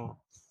Online.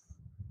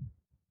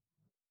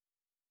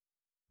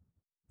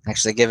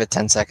 Actually, give it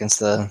 10 seconds.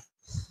 The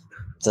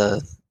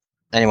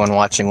anyone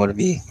watching would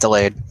be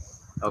delayed.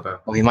 Okay.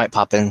 Well, he might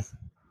pop in,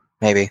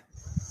 maybe.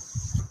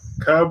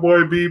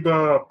 Cowboy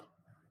Bebop.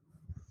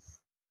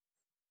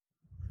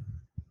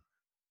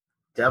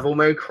 Devil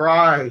May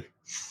Cry.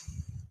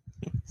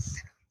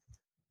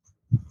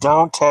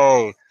 Don't.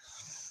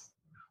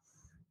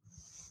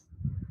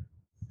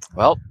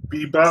 Well,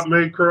 Bebop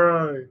May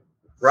Cry.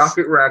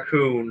 Rocket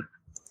Raccoon.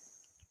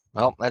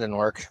 Well, that didn't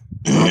work.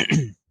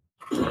 He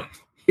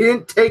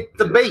didn't take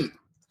the bait.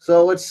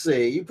 So let's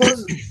see.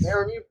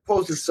 Aaron, you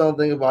posted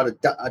something about a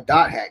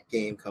dot hack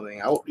game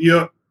coming out.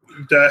 Yep.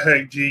 Dot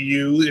hack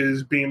GU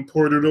is being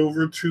ported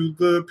over to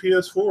the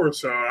PS4.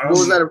 So what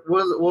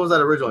was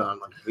that originally on?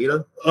 Like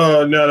Vita?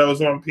 No, that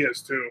was on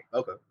PS2.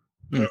 Okay.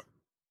 Yeah.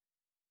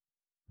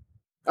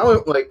 I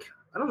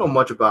don't know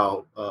much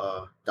about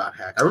dot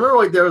hack. I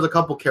remember there was a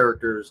couple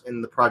characters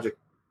in the Project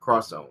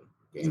Cross Zone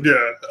game.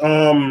 Yeah.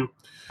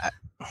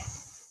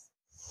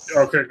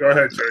 Okay, go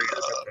ahead, Jerry.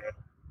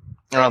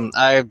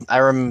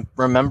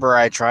 Remember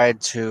I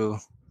tried to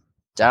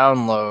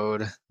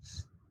download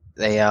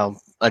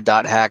a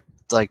dot hack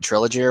like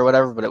trilogy or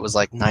whatever, but it was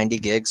like 90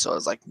 gigs, so I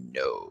was like,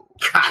 no.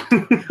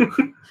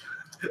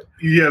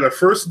 Yeah, the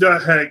first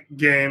dot hack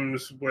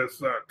games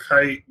with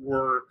Kite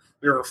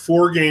there were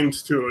 4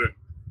 games to it,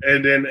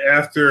 and then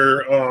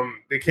after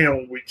they came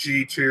out with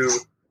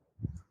G2.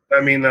 I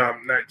mean, not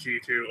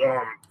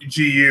G2,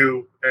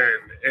 GU,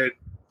 and it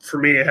for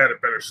me it had a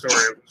better story.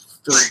 It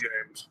was 3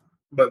 games,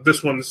 but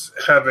this one's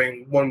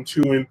having 1,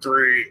 2, and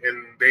 3,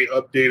 and they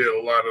updated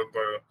a lot of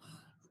the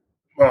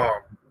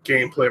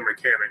gameplay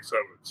mechanics of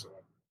it. So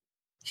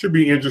should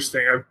be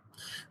interesting. I've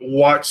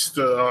watched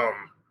the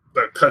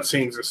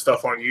cutscenes and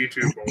stuff on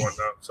YouTube and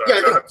whatnot, so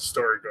I know how the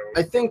story goes.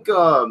 I think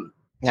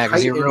yeah,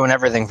 because you ruin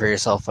everything for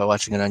yourself by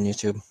watching it on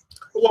YouTube.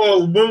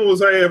 Well, when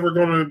was I ever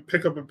going to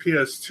pick up a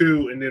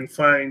PS2 and then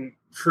find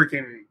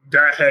freaking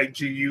dot hack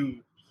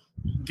GU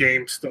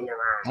games still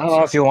around? I don't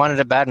know if you wanted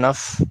it bad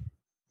enough.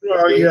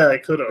 Well, yeah, I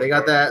could have. They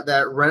got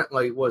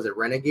that was it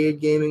Renegade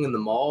Gaming in the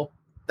mall?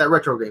 That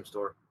retro game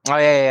store. Oh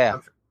yeah.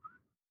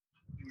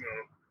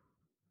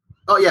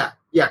 Oh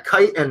yeah.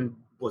 Kite and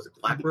was it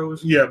Black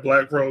Rose? Yeah,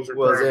 Black Rose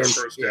was in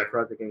first game.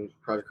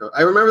 Project Rose.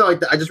 I remember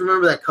I just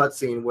remember that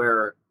cutscene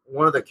where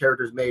one of the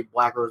characters made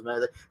Black Rose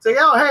mad. It's like,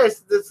 oh hey,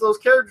 it's those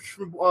characters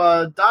from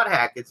Dot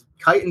Hack. It's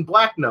Kite and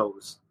Black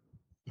Nose.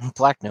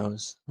 Black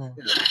Nose. Yeah.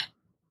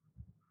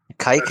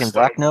 Kite and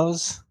Black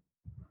Nose.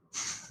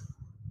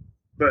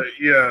 But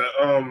yeah,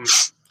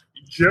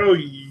 Joe,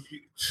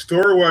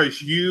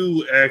 story-wise,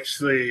 you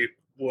actually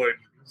would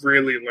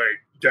really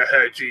like Dot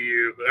Hack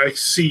GU. I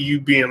see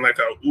you being like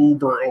a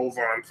Uber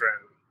Ovan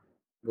fan.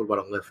 What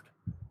about a Lyft?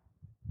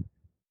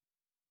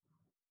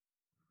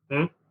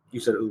 You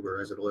said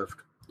Uber. I said Lyft.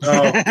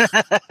 Oh.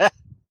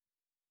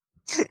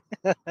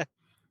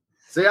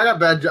 See, I got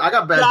bad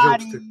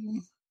jokes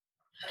too.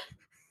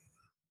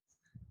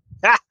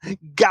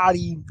 Got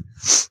him.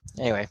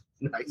 Anyway,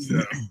 nice.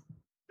 Yeah.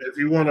 If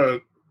you want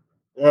to,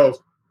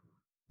 well,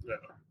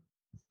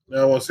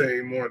 no, I won't say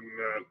any more than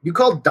that. You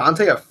called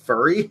Dante a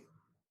furry?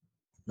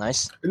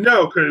 Nice.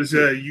 No, because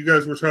you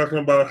guys were talking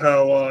about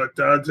how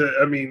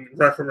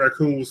Rocket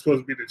Raccoon was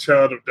supposed to be the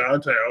child of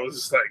Dante. I was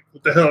just like,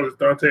 what the hell, is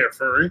Dante a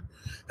furry?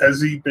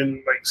 Has he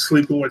been like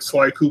sleeping with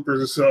Sly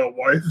Cooper's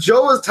wife?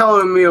 Joe was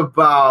telling me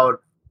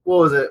about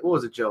what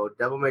was it, Joe?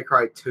 Devil May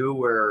Cry 2,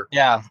 where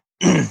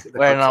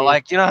when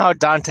like, you know how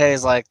Dante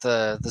is like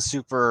the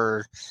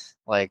super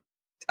like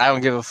I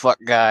don't give a fuck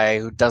guy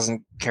who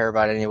doesn't care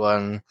about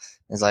anyone.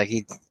 It's like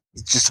he's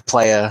just a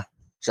player,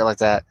 shit like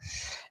that.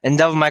 In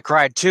Devil May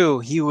Cry 2,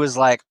 he was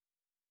like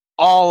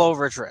all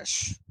over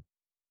Trish.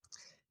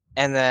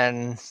 And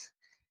then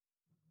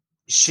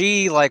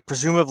she like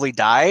presumably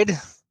died,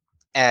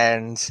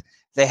 and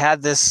they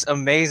had this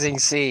amazing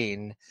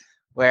scene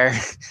where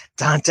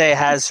Dante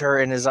has her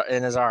in his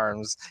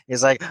arms.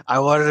 He's like, I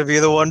wanted to be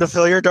the one to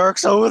fill your dark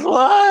soul with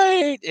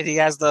light. And he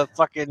has the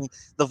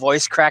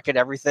voice crack and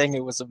everything.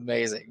 It was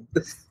amazing.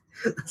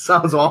 That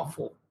sounds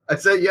awful. I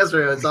said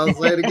yesterday, it sounds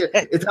like it again.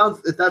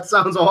 That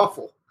sounds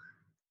awful.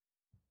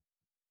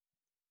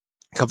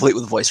 Complete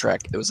with voice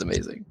crack. It was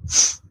amazing.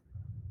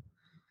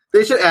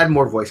 They should add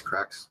more voice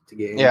cracks to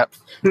games. Yeah.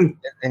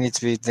 They need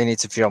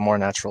to feel more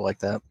natural like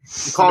that.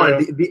 You call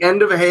it the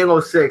end of a Halo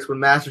 6 when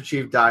Master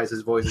Chief dies,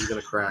 his voice is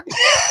gonna crack.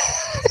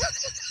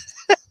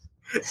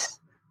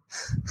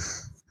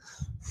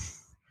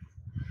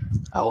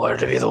 I wanted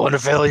to be the one to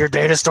fill your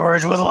data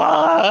storage with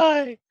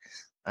light.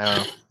 I don't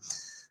know.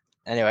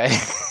 Anyway.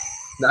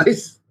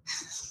 Nice.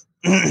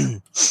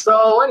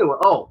 So anyway,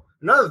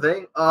 another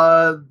thing.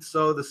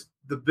 So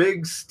the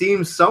big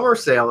Steam summer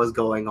sale is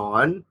going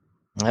on.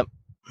 Yep.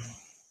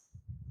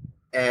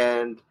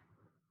 And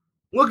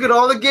look at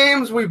all the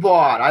games we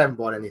bought. I haven't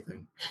bought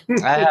anything.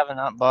 I have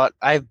not bought.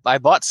 I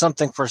bought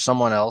something for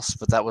someone else,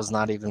 but that was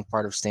not even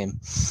part of Steam.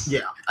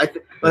 Yeah, I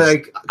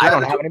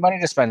don't have any money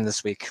to spend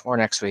this week or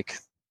next week.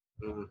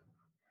 Mm-hmm.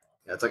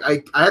 Yeah, it's like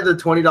I had the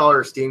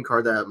 $20 Steam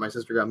card that my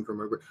sister got me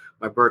for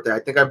my birthday. I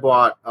think I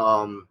bought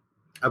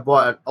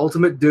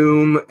Ultimate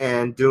Doom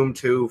and Doom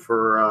 2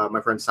 for my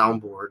friend's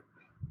soundboard,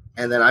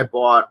 and then I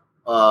bought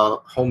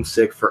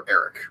Homesick for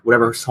Eric,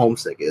 whatever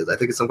Homesick is. I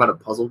think it's some kind of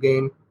puzzle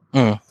game.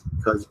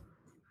 Because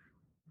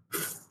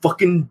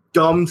fucking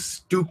dumb,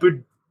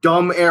 stupid,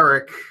 dumb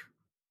Eric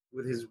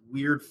with his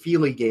weird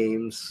feely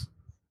games.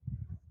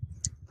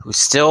 Who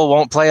still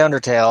won't play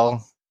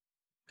Undertale.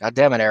 God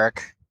damn it,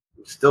 Eric.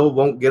 Still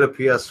won't get a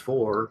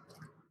PS4.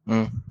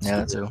 Yeah,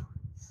 that too.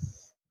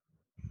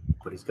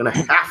 But he's going to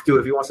have to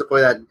if he wants to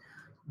play that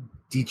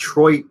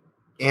Detroit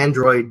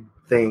Android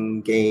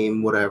thing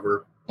game,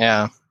 whatever.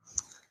 Yeah.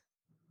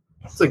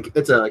 It's like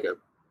a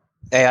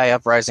AI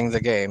Uprising the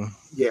game.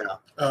 Yeah.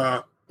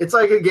 It's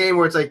like a game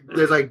where it's like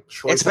there's like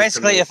choices. It's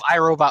basically if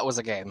iRobot was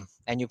a game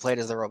and you played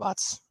as the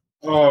robots.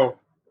 Oh.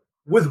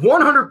 With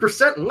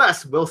 100%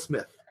 less Will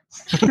Smith.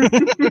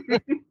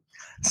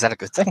 Is that a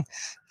good thing?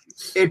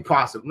 It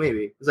possibly,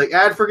 maybe. It's like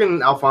add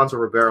freaking Alfonso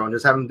Ribeiro and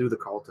just have him do the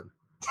Carlton.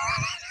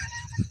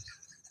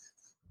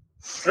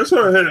 I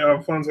saw I had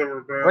Alfonso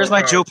Ribeiro. Where's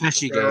my Joe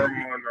Pesci Ribeiro game?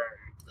 on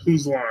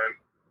Whose Line?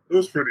 It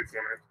was pretty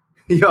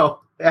funny. Yo,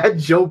 I had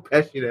Joe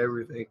Pesci and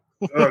everything.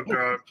 Oh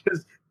god.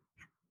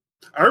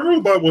 I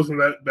Robot wasn't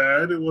that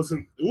bad. It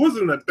wasn't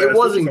that bad. It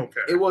wasn't. It was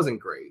okay. It wasn't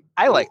great.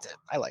 I liked it.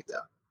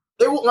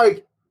 It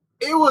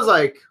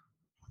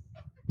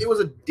was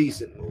a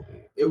decent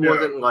movie. It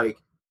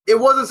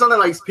wasn't something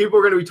like people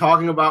are going to be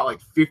talking about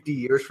like 50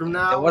 years from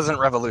now. It wasn't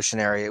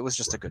revolutionary. It was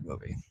just a good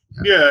movie.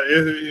 Yeah,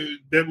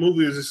 that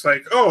movie is just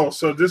like, oh,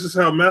 so this is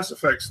how Mass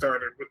Effect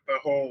started with the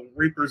whole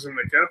Reapers in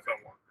the Ghetto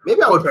one.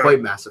 Maybe I would play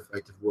Mass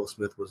Effect if Will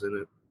Smith was in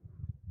it.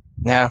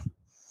 Yeah.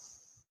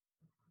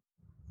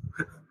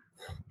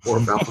 Or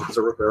if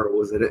Alfonso Ribeiro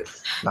was in it.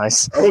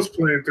 Nice. I was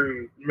playing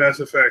through Mass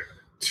Effect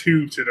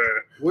 2 today.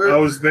 I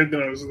was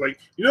like,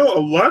 a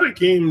lot of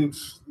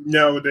games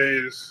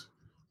nowadays,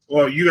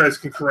 well, you guys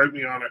can correct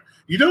me on it,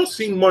 you don't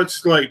see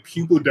much like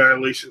pupil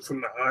dilation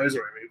from the eyes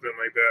or anything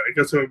like that. I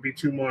guess it would be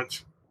too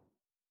much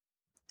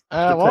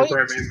to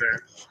program in there.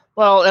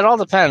 Well, it all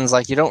depends.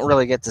 Like, you don't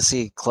really get to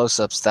see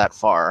close-ups that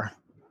far.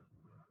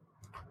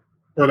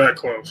 Or that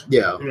close.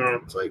 Yeah.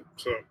 It's like,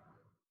 so.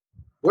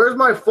 Where's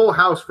my Full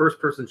House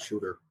first-person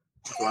shooter?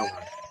 That's what I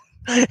want.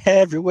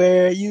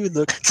 Everywhere you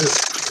look.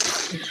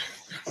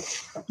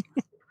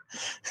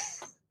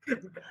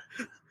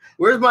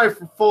 Where's my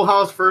Full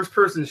House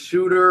first-person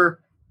shooter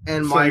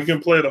and so you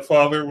can play the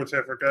father, which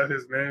I forgot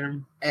his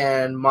name,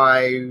 and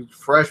my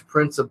Fresh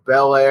Prince of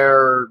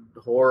Bel-Air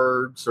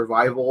horror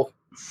survival?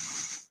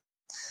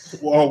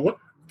 Well, what?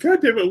 God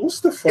damn it!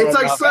 What's the fun? It's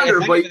like Slender,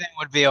 but anything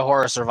would be a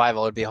horror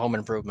survival. It'd be Home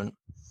Improvement.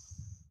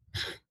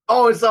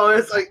 Oh, so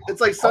it's like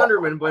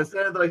Slenderman, but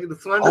instead of like the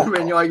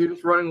Slenderman, you're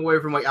just running away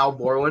from like Al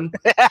Borland.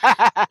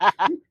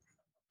 I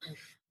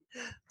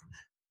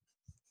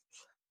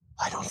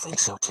don't think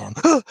so, Tim.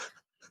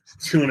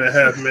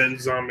 2.5 Men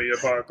zombie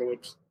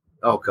apocalypse.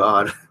 Oh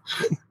God.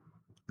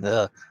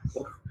 Ugh.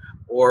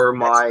 Or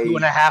my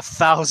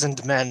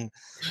 2,500 men.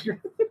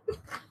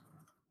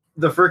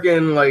 The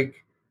freaking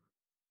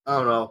I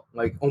don't know,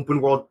 open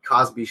world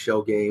Cosby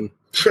Show game.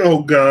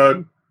 Oh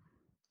God.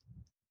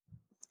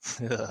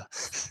 Ugh.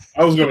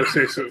 I was gonna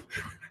say so.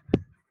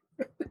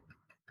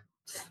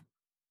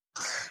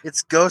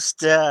 It's Ghost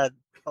Dad.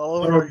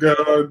 Oh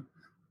God.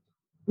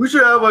 We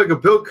should have a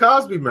Bill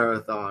Cosby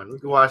marathon. We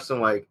could watch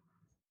some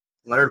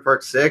Leonard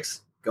Part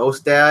 6,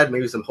 Ghost Dad,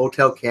 maybe some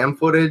hotel cam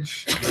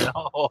footage.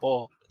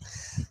 No.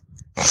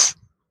 I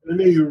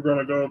knew you were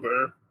gonna go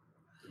there.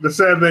 The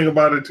sad thing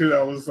about it too,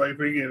 I was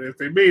thinking if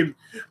they made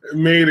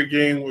a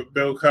game with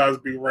Bill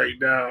Cosby right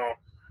now,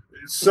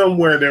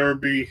 somewhere they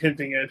would be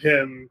hinting at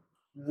him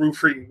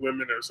roofing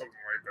women or something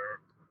like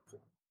that.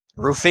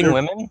 Roofing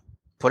women?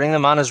 Putting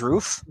them on his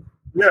roof?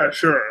 Yeah,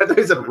 sure. I thought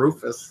he said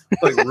Rufus.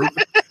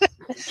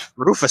 Rufus.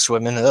 Rufus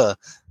women,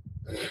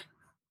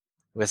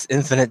 with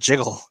infinite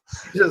jiggle.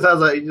 He just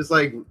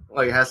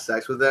has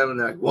sex with them and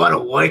they're like, what a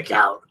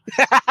workout.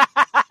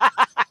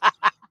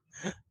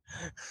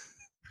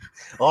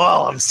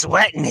 Oh, I'm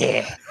sweating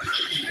here.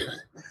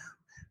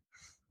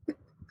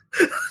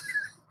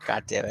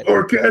 God damn it.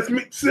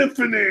 Orgasmic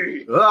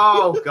symphony.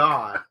 Oh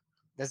God.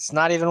 That's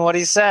not even what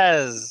he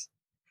says.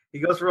 He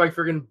goes for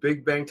freaking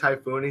Big Bang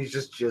Typhoon and he's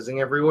just jizzing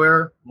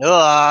everywhere.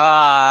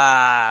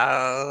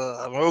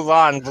 Move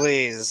on,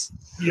 please.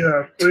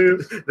 Yeah,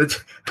 please.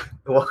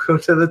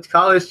 Welcome to the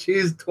College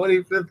Cheese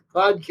 25th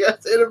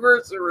podcast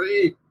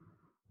anniversary.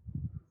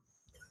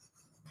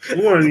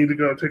 I'm gonna need to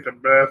go take a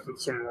bath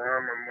with some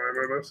ramen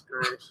later. That's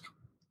gross.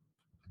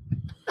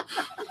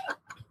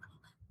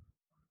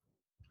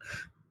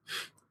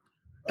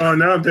 Oh,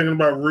 now I'm thinking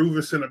about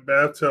Rufus in a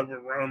bathtub with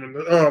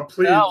ramen. Oh,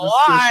 please.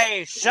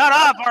 Why? Shut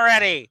up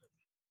already.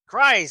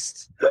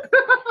 Christ.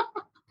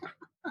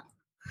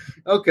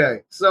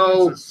 Okay,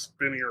 so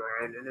spinning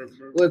around.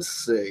 Let's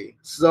see.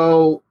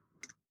 So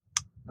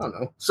I don't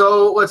know.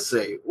 So let's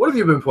see. What have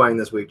you been playing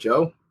this week,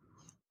 Joe?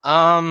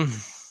 I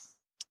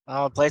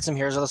played some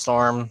Heroes of the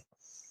Storm.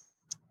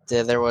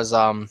 There was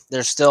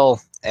there's still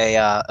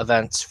a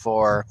event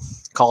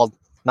called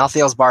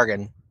Malthael's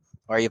Bargain,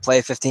 where you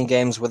play 15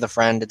 games with a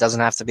friend. It doesn't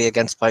have to be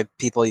against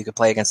people. You could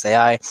play against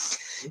AI.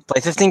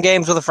 Play 15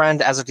 games with a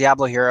friend as a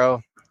Diablo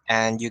hero,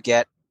 and you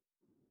get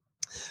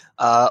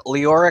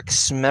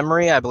Leoric's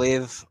Memory, I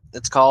believe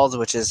it's called,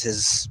 which is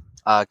his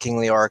King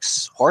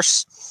Leoric's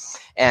horse.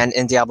 And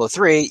in Diablo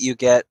 3, you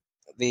get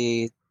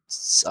the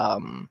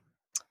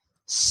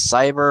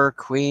Cyber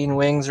Queen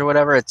Wings or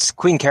whatever. It's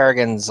Queen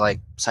Kerrigan's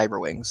Cyber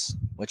Wings,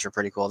 which are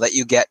pretty cool, that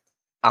you get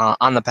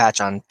on the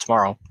patch on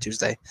tomorrow,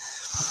 Tuesday.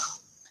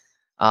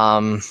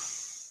 I've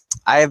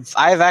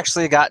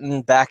actually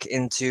gotten back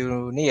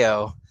into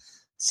Neo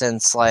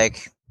since I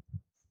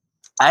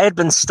had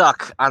been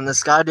stuck on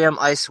this goddamn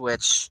ice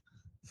witch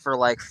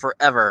for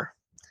forever,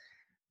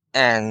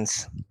 and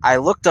I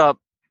looked up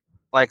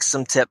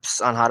some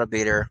tips on how to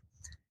beat her.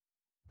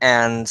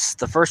 And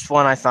the first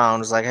one I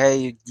found was hey,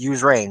 you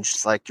use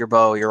ranged, your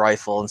bow, your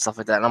rifle, and stuff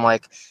like that. And I'm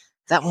like,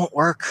 that won't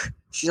work.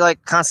 She's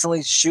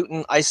constantly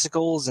shooting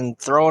icicles and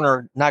throwing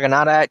her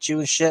naginata at you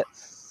and shit.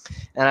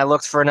 And I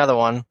looked for another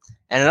one,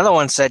 and another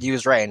one said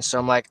use range. So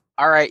I'm like,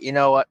 all right, you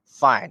know what?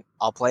 Fine,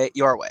 I'll play it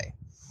your way.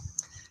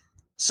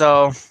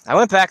 So I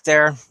went back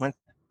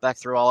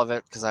through all of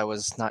it because I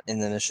was not in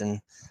the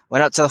mission.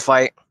 Went out to the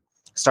fight,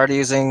 started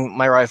using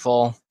my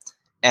rifle,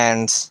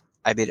 and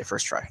I beat it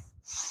first try.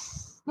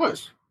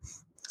 Nice.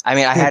 I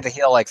mean, I had to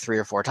heal like 3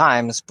 or 4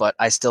 times, but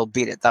I still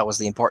beat it. That was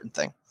the important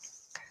thing.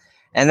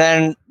 And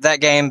then that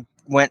game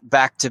went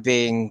back to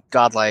being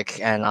godlike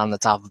and on the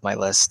top of my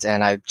list,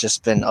 and I've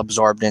just been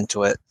absorbed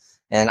into it.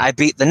 And I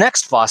beat the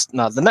next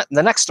the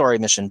next story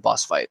mission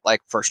boss fight,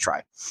 like first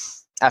try.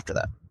 After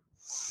that,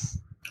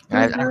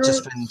 I've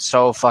just been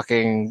so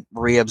fucking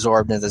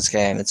reabsorbed into this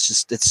game.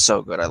 It's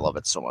so good. I love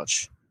it so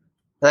much.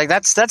 Like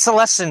that's a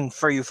lesson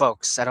for you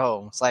folks at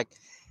home. It's like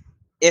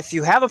if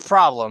you have a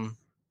problem,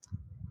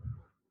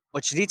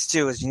 what you need to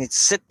do is you need to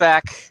sit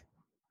back,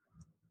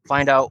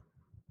 find out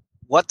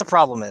what the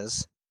problem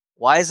is,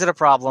 why is it a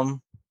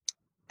problem,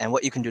 and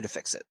what you can do to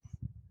fix it.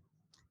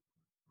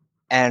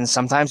 And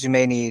sometimes you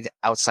may need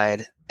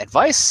outside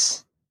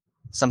advice.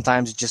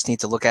 Sometimes you just need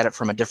to look at it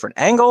from a different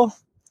angle.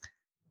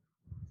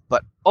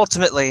 But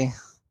ultimately,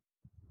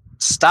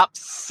 stop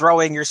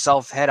throwing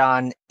yourself head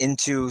on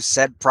into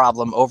said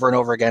problem over and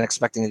over again,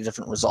 expecting a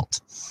different result.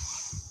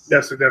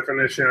 That's the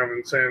definition of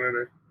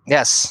insanity.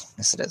 Yes,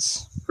 it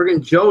is.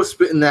 Friggin' Joe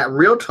spitting that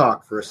real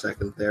talk for a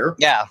second there.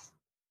 Yeah.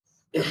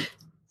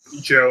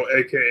 Joe,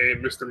 a.k.a.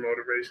 Mr.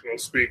 Motivational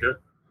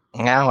Speaker.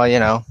 Yeah,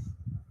 well,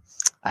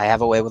 I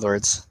have a way with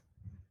words.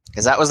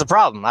 Because that was the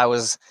problem. I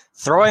was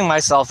throwing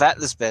myself at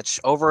this bitch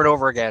over and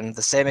over again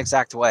the same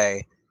exact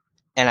way,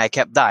 and I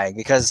kept dying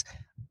because,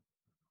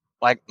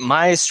 like,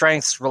 my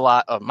strengths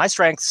rely on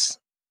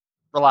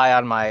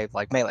my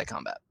like melee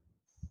combat,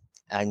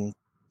 and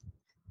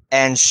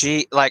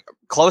she like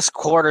close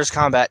quarters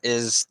combat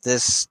is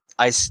this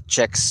ice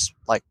chick's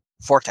like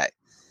forte.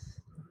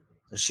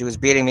 So she was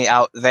beating me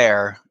out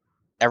there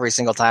every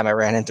single time I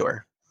ran into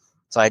her.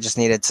 So I just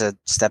needed to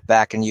step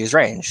back and use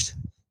ranged.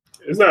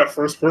 It's not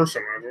first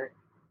person, is it?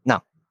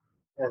 No.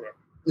 Okay.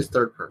 It's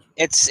third person.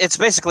 It's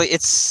basically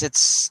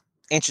it's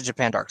ancient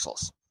Japan Dark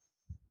Souls.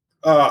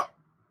 Uh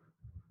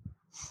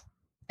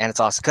And it's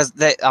awesome because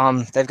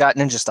they've got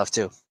ninja stuff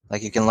too.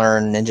 Like you can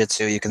learn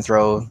ninjutsu, you can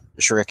throw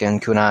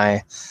shuriken,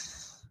 kunai.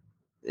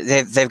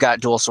 They've got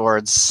dual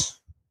swords.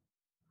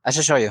 I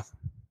should show you.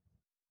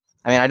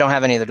 I mean, I don't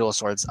have any of the dual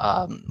swords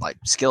like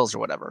skills or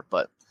whatever,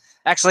 but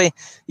actually,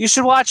 you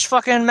should watch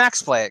fucking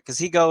Max play it because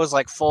he goes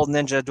like full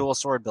ninja dual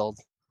sword build.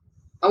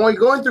 I'm like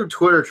going through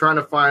Twitter trying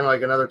to find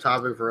like another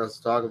topic for us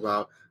to talk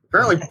about.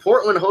 Apparently,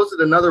 Portland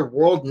hosted another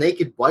World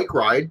Naked Bike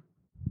Ride.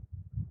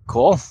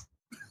 Cool.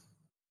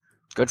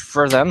 Good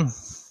for them.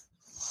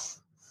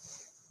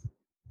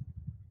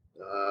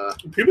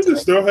 People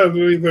just don't have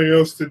anything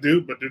else to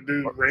do but to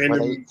do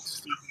random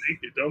stuff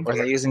naked, don't Were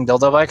they? they using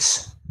dildo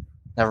bikes?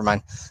 Never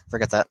mind.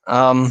 Forget that.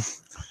 You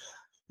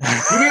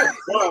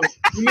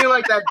mean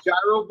like that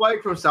gyro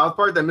bike from South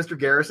Park that Mr.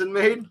 Garrison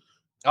made?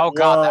 Oh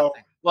god. Wow. That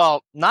thing.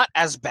 Well, not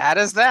as bad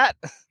as that,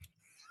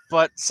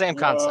 but same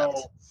concept.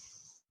 Wow.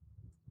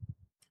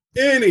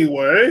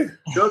 Anyway,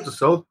 Shout out to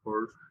South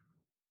Park.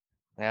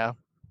 Yeah.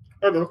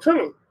 I don't know,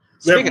 kind of.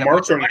 Speaking of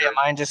which, a buddy of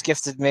mine just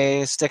gifted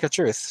me Stick of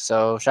Truth.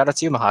 So shout out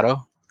to you,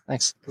 Mahato.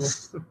 Thanks.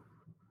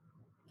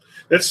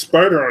 That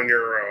spider on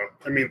your,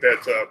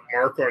 that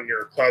mark on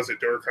your closet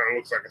door kind of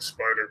looks like a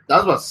spider. I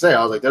was about to say,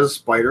 I was like, there's a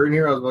spider in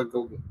here. I was about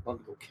to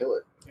go kill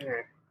it.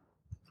 Yeah.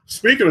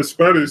 Speaking of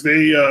spiders,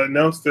 they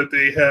announced that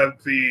they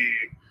have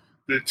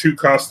the 2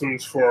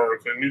 costumes for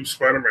the new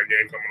Spider-Man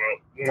game coming up.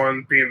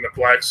 One being the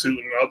black suit,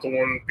 and the other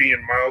one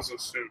being Miles'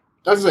 suit.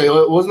 I was gonna say,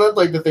 wasn't that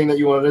like the thing that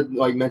you wanted to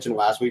like mention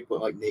last week,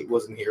 but like Nate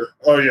wasn't here?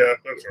 Oh yeah,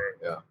 that's right.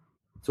 Yeah.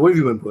 So what have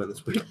you been playing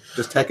this week?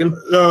 Just Tekken?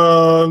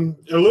 A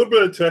little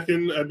bit of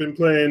Tekken. I've been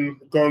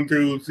going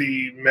through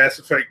the Mass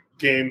Effect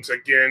games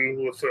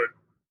again with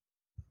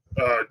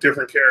a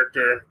different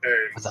character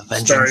and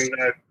starting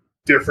a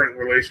different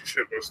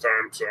relationship this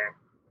time.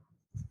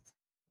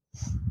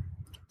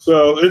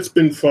 So it's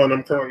been fun.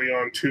 I'm currently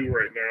on 2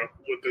 right now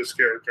with this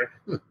character,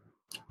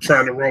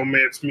 trying to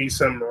romance me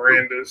some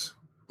Mirandas.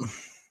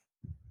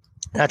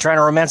 Not trying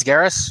to romance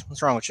Garrus?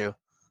 What's wrong with you?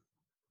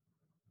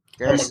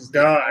 I'm a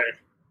guy.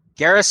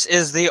 Garrus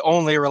is the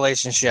only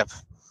relationship.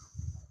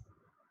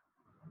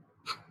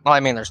 Well, I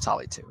mean, there's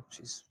Tali too.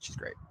 She's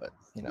great, but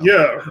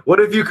Yeah. What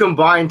if you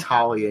combine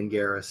Tali and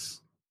Garrus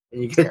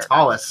and you get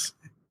Talus?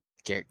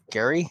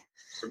 Gary?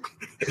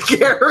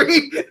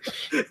 Gary?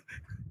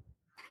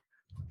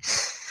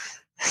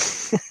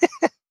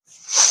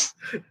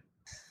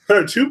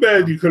 Too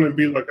bad you couldn't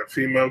be like a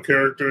female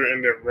character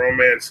in the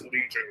Romance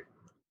Legion.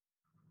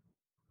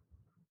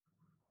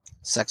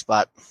 Sex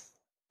bot.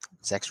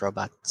 Sex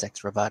robot.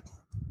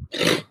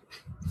 I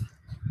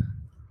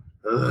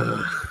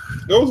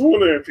was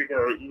wondering if you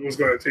was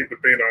going to take the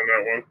bait on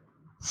that one.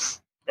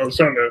 I was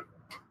trying to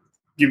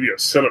give you a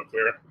setup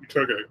there. You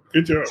took it.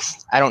 Good job.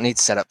 I don't need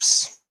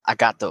setups. I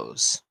got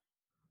those.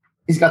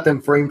 He's got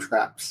them frame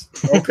traps.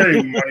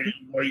 Okay,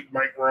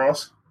 Mike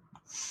Ross.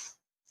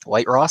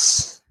 White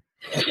Ross?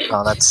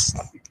 Oh, that's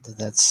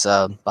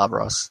Bob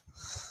Ross.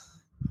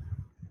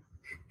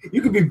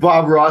 You could be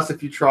Bob Ross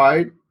if you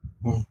tried.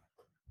 God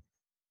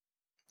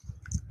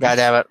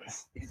damn it.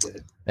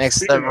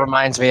 That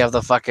reminds me of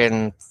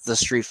the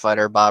Street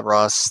Fighter Bob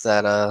Ross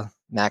that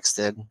Max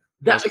did.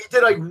 That he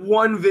did like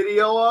one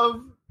video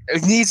of?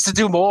 It needs to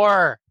do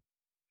more.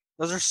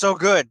 Those are so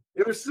good.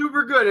 It was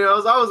super good. I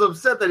was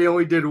upset that he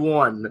only did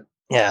one.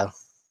 Yeah.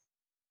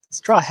 Let's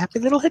draw a happy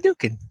little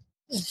Hadouken.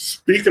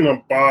 Speaking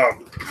of Bob,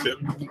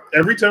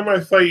 every time I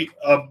fight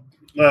the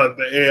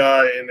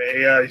AI and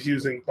the AI is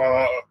using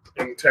Bob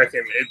in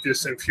Tekken, it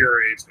just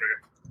infuriates me.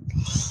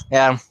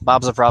 Yeah,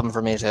 Bob's a problem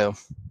for me too.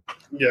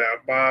 Yeah,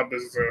 Bob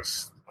is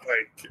just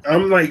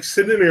I'm like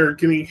sitting there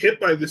getting hit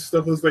by this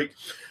stuff. I was like,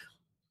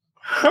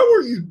 how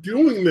are you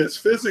doing this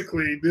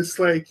physically? This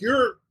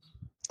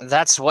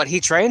That's what he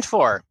trained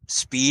for.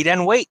 Speed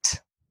and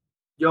weight.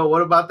 Yo,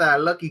 what about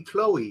that Lucky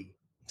Chloe?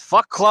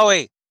 Fuck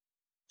Chloe.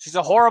 She's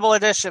a horrible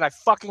addition. I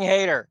fucking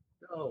hate her.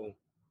 Yo.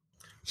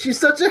 She's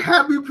such a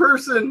happy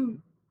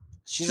person.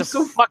 She's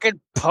so fucking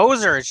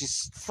poser.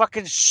 She's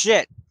fucking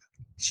shit.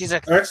 She's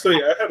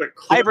Actually, I had a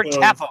hybrid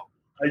capo.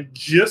 I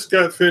just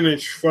got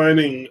finished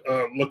finding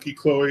Lucky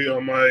Chloe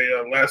on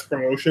my last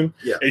promotion,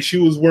 and she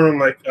was wearing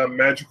like a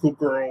magical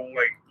girl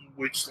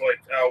witch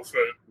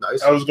outfit.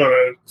 Nice. I was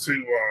gonna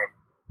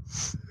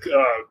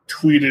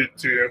tweet it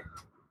to you,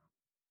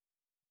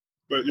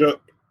 but yeah.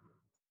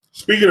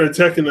 Speaking of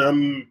Tekken,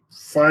 I'm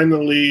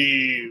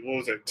finally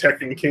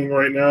Tekken King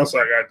right now, so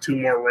I got 2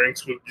 more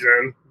ranks with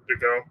Jen to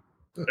go,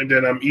 and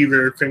then I'm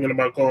either thinking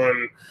about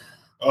going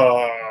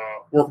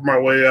work my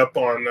way up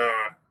on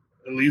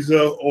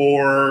Elisa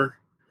or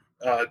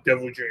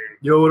Devil Jane.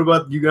 Yo, what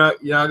about you're not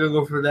gonna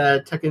go for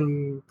that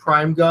Tekken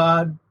Prime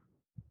God?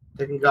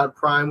 Tekken God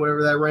Prime,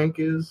 whatever that rank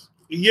is?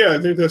 Yeah, I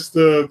think that's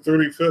the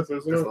 35th,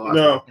 isn't it?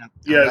 No.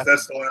 Yeah,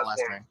 that's the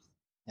last one.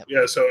 Yep.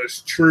 Yeah, so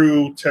it's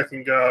true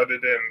Tekken God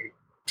and then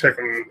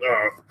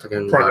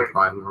Tekken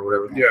Prime or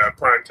whatever. Yeah,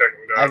 Prime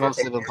Tekken God. I've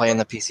mostly been playing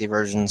the PC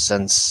version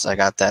since I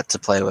got that to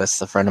play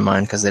with a friend of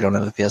mine because they don't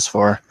have a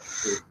PS4.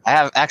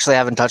 I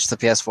haven't touched the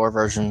PS4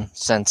 version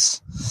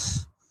since.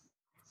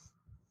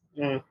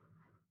 I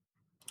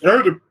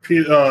heard the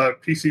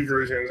PC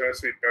version is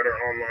actually better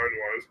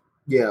online-wise.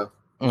 Yeah,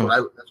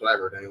 that's what I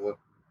heard anyway.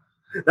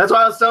 That's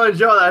why I was telling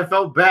Joe that I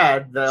felt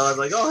bad that I was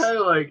like,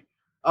 oh hey,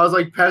 I was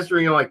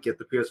pestering him get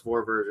the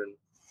PS4 version,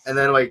 and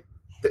then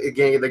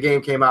the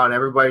game came out and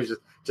everybody's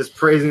just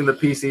praising the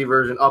PC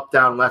version up,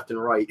 down, left,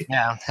 and right.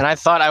 Yeah, and I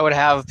thought I would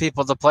have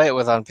people to play it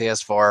with on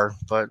PS4,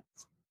 but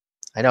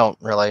I don't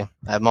really.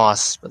 I have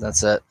Moss, but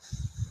that's it.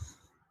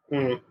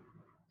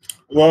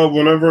 Well,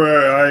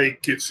 whenever I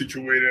get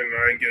situated and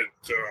I get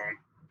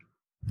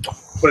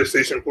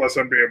PlayStation Plus,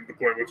 I'll be able to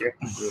play with you.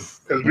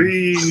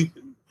 Because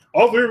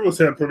all 3 of us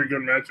had pretty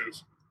good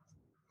matches.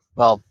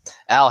 Well,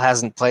 Al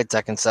hasn't played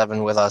Tekken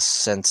 7 with us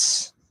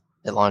since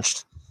it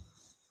launched.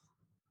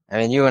 I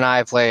mean, you and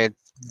I played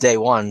day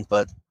 1,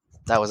 but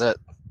that was it.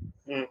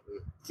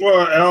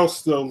 Well, Al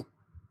still,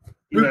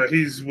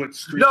 he's with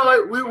Street.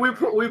 No,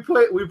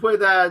 we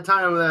played that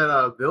time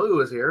that Billy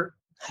was here.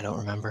 I don't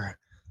remember.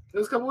 It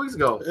was a couple weeks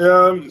ago.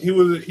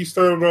 He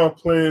started off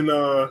playing.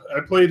 I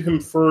played him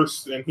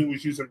first, and he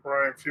was using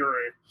Brian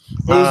Fury.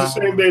 It was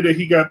the same day that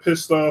he got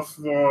pissed off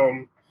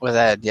with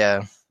Ed.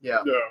 Yeah.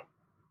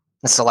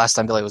 That's the last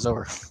time Billy was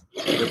over.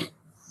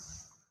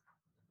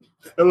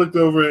 I looked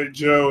over at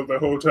Joe the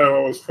whole time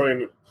I was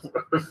fighting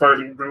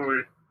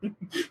Billy.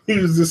 He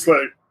was just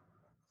like,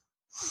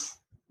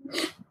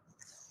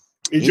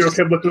 and Joe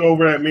kept looking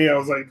over at me. I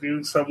was like,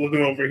 dude, stop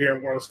looking over here.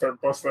 I'm going to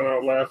start busting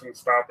out laughing.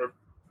 Stop it.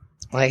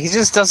 He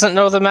just doesn't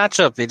know the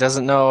matchup. He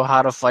doesn't know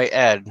how to fight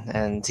Ed,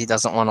 and he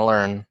doesn't want to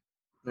learn.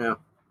 Yeah.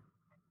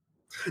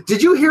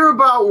 Did you hear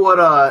about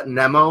what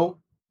Nemo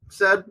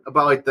said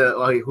about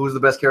who's the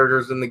best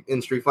characters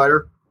in Street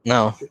Fighter?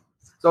 No.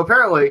 So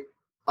apparently,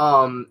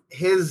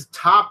 his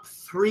top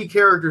 3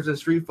 characters in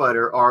Street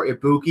Fighter are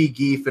Ibuki,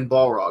 Geef, and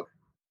Balrog.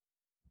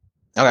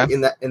 Okay.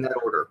 In that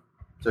order.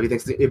 So he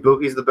thinks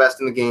Ibuki is the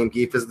best in the game,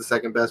 Geef is the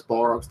second best,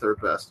 Balrog's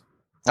third best.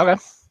 Okay.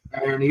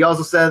 And he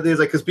also said things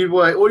because people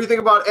were like, what do you think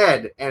about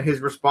Ed? And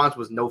his response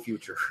was no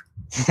future.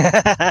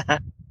 I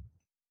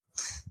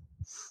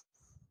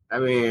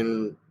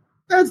mean,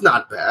 that's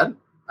not bad.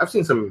 I've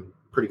seen some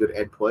pretty good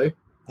Ed play.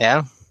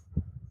 Yeah.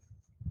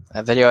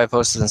 That video I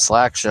posted in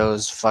Slack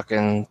shows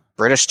fucking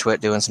British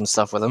Twit doing some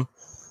stuff with him.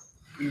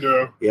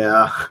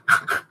 Yeah.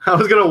 I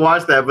was gonna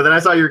watch that, but then I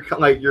saw your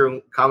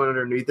comment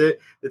underneath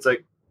it. It's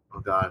like,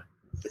 oh god,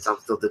 I'm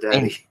still the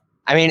daddy.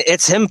 I mean,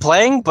 it's him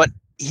playing, but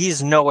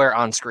he's nowhere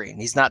on screen.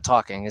 He's not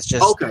talking. It's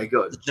just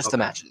the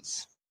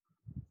matches.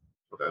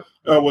 Okay.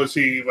 Oh, was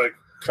he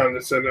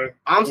condescending?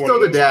 I'm still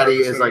the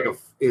daddy.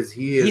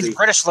 He's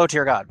British low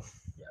tier god.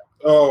 Yeah.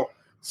 Oh,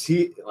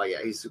 he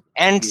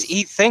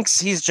thinks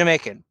he's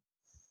Jamaican.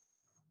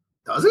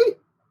 Does he?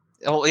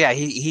 Oh yeah,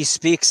 he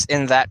speaks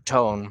in that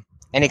tone,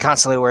 and he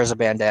constantly wears a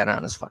bandana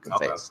on his fucking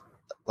face,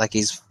 like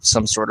he's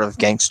some sort of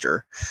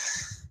gangster.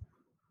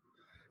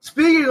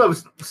 Speaking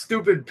of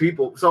stupid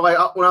people, so when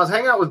I was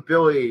hanging out with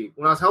Billy,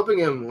 when I was helping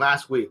him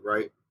last week,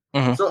 right?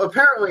 Mhm. So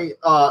apparently,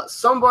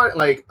 somebody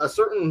like a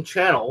certain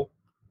channel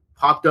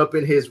popped up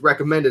in his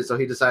recommended, so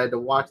he decided to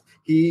watch.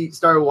 He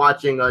started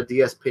watching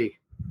DSP.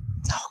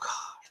 Oh god.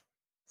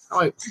 I'm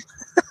like,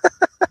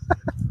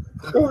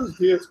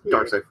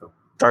 Dark Side Phil.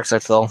 Dark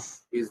Side Phil.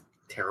 He's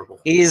terrible.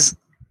 He's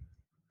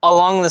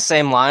along the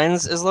same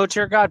lines as Low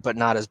Tier God, but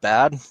not as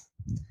bad.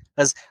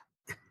 As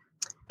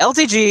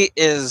LTG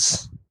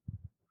is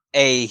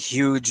a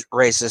huge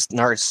racist,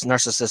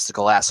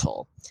 narcissistical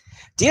asshole.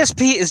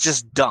 DSP is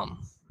just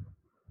dumb.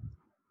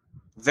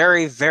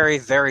 Very, very,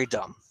 very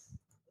dumb.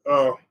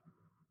 Oh,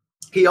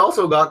 He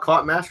also got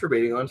caught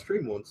masturbating on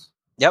stream once.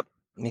 Yep,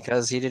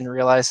 because he didn't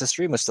realize the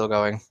stream was still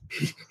going.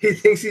 He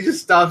thinks he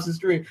just stops the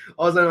stream.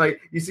 All of a sudden,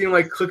 like you see him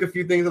like click a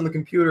few things on the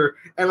computer,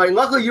 and like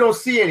luckily you don't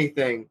see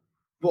anything.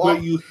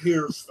 but you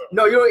hear stuff.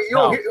 No, you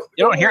don't. You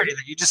don't hear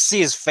anything. You just see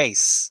his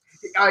face.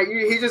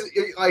 He just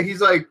like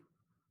he's like.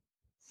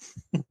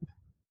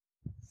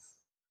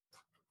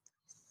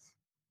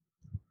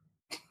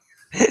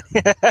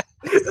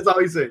 That's all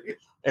he's saying.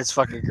 It's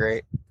fucking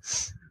great.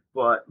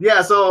 But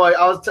yeah, so like,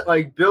 I was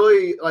like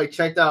Billy like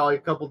checked out like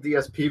a couple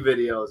DSP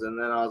videos, and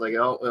then I was like,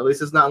 oh, at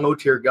least it's not Low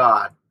Tier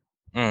God.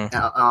 Mm.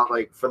 And I'm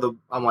like,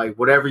 I'm like,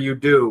 whatever you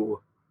do,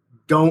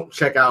 don't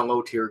check out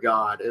Low Tier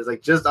God. It's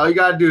like just all you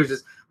gotta do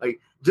is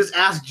just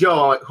ask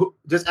Joe. Like,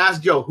 just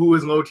ask Joe who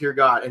is Low Tier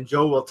God, and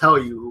Joe will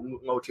tell you who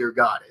Low Tier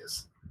God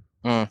is.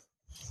 Mm.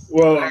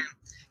 Well,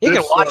 You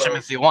can watch him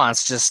if he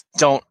wants. Just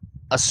don't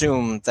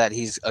assume that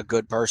he's a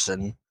good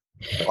person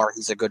or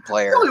he's a good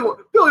player.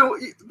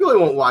 Billy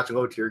won't watch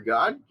Low Tier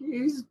God.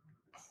 He's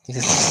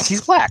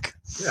black.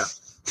 Yeah.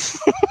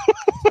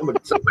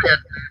 somebody had,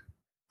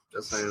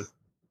 just saying.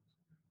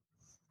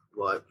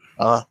 What?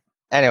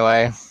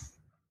 Anyway.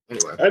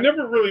 I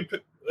never really.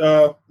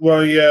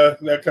 Well, yeah,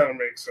 that kind of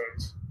makes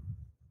sense.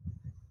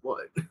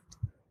 What?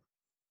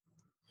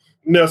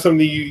 No,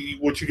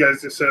 what you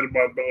guys just said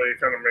about Billy, it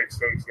kind of makes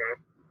sense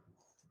now.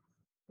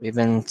 We've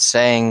been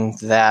saying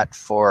that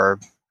for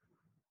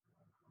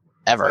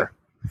ever.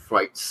 For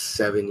like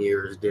 7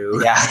 years,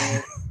 dude.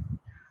 Yeah.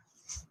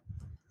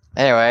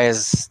 Anyway,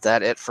 is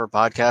that it for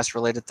podcast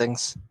related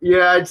things?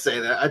 Yeah, I'd say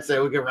that. I'd say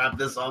we can wrap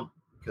this up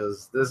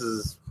because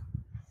it's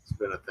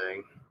been a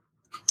thing.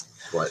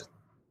 What?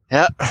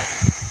 Yeah.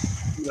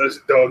 Let's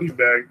doggy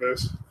bag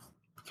this.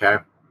 Okay.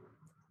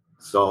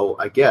 So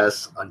I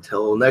guess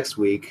until next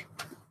week,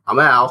 I'm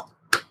Al.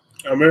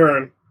 I'm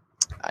Aaron.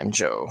 I'm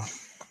Joe.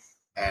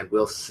 And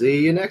we'll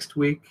see you next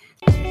week.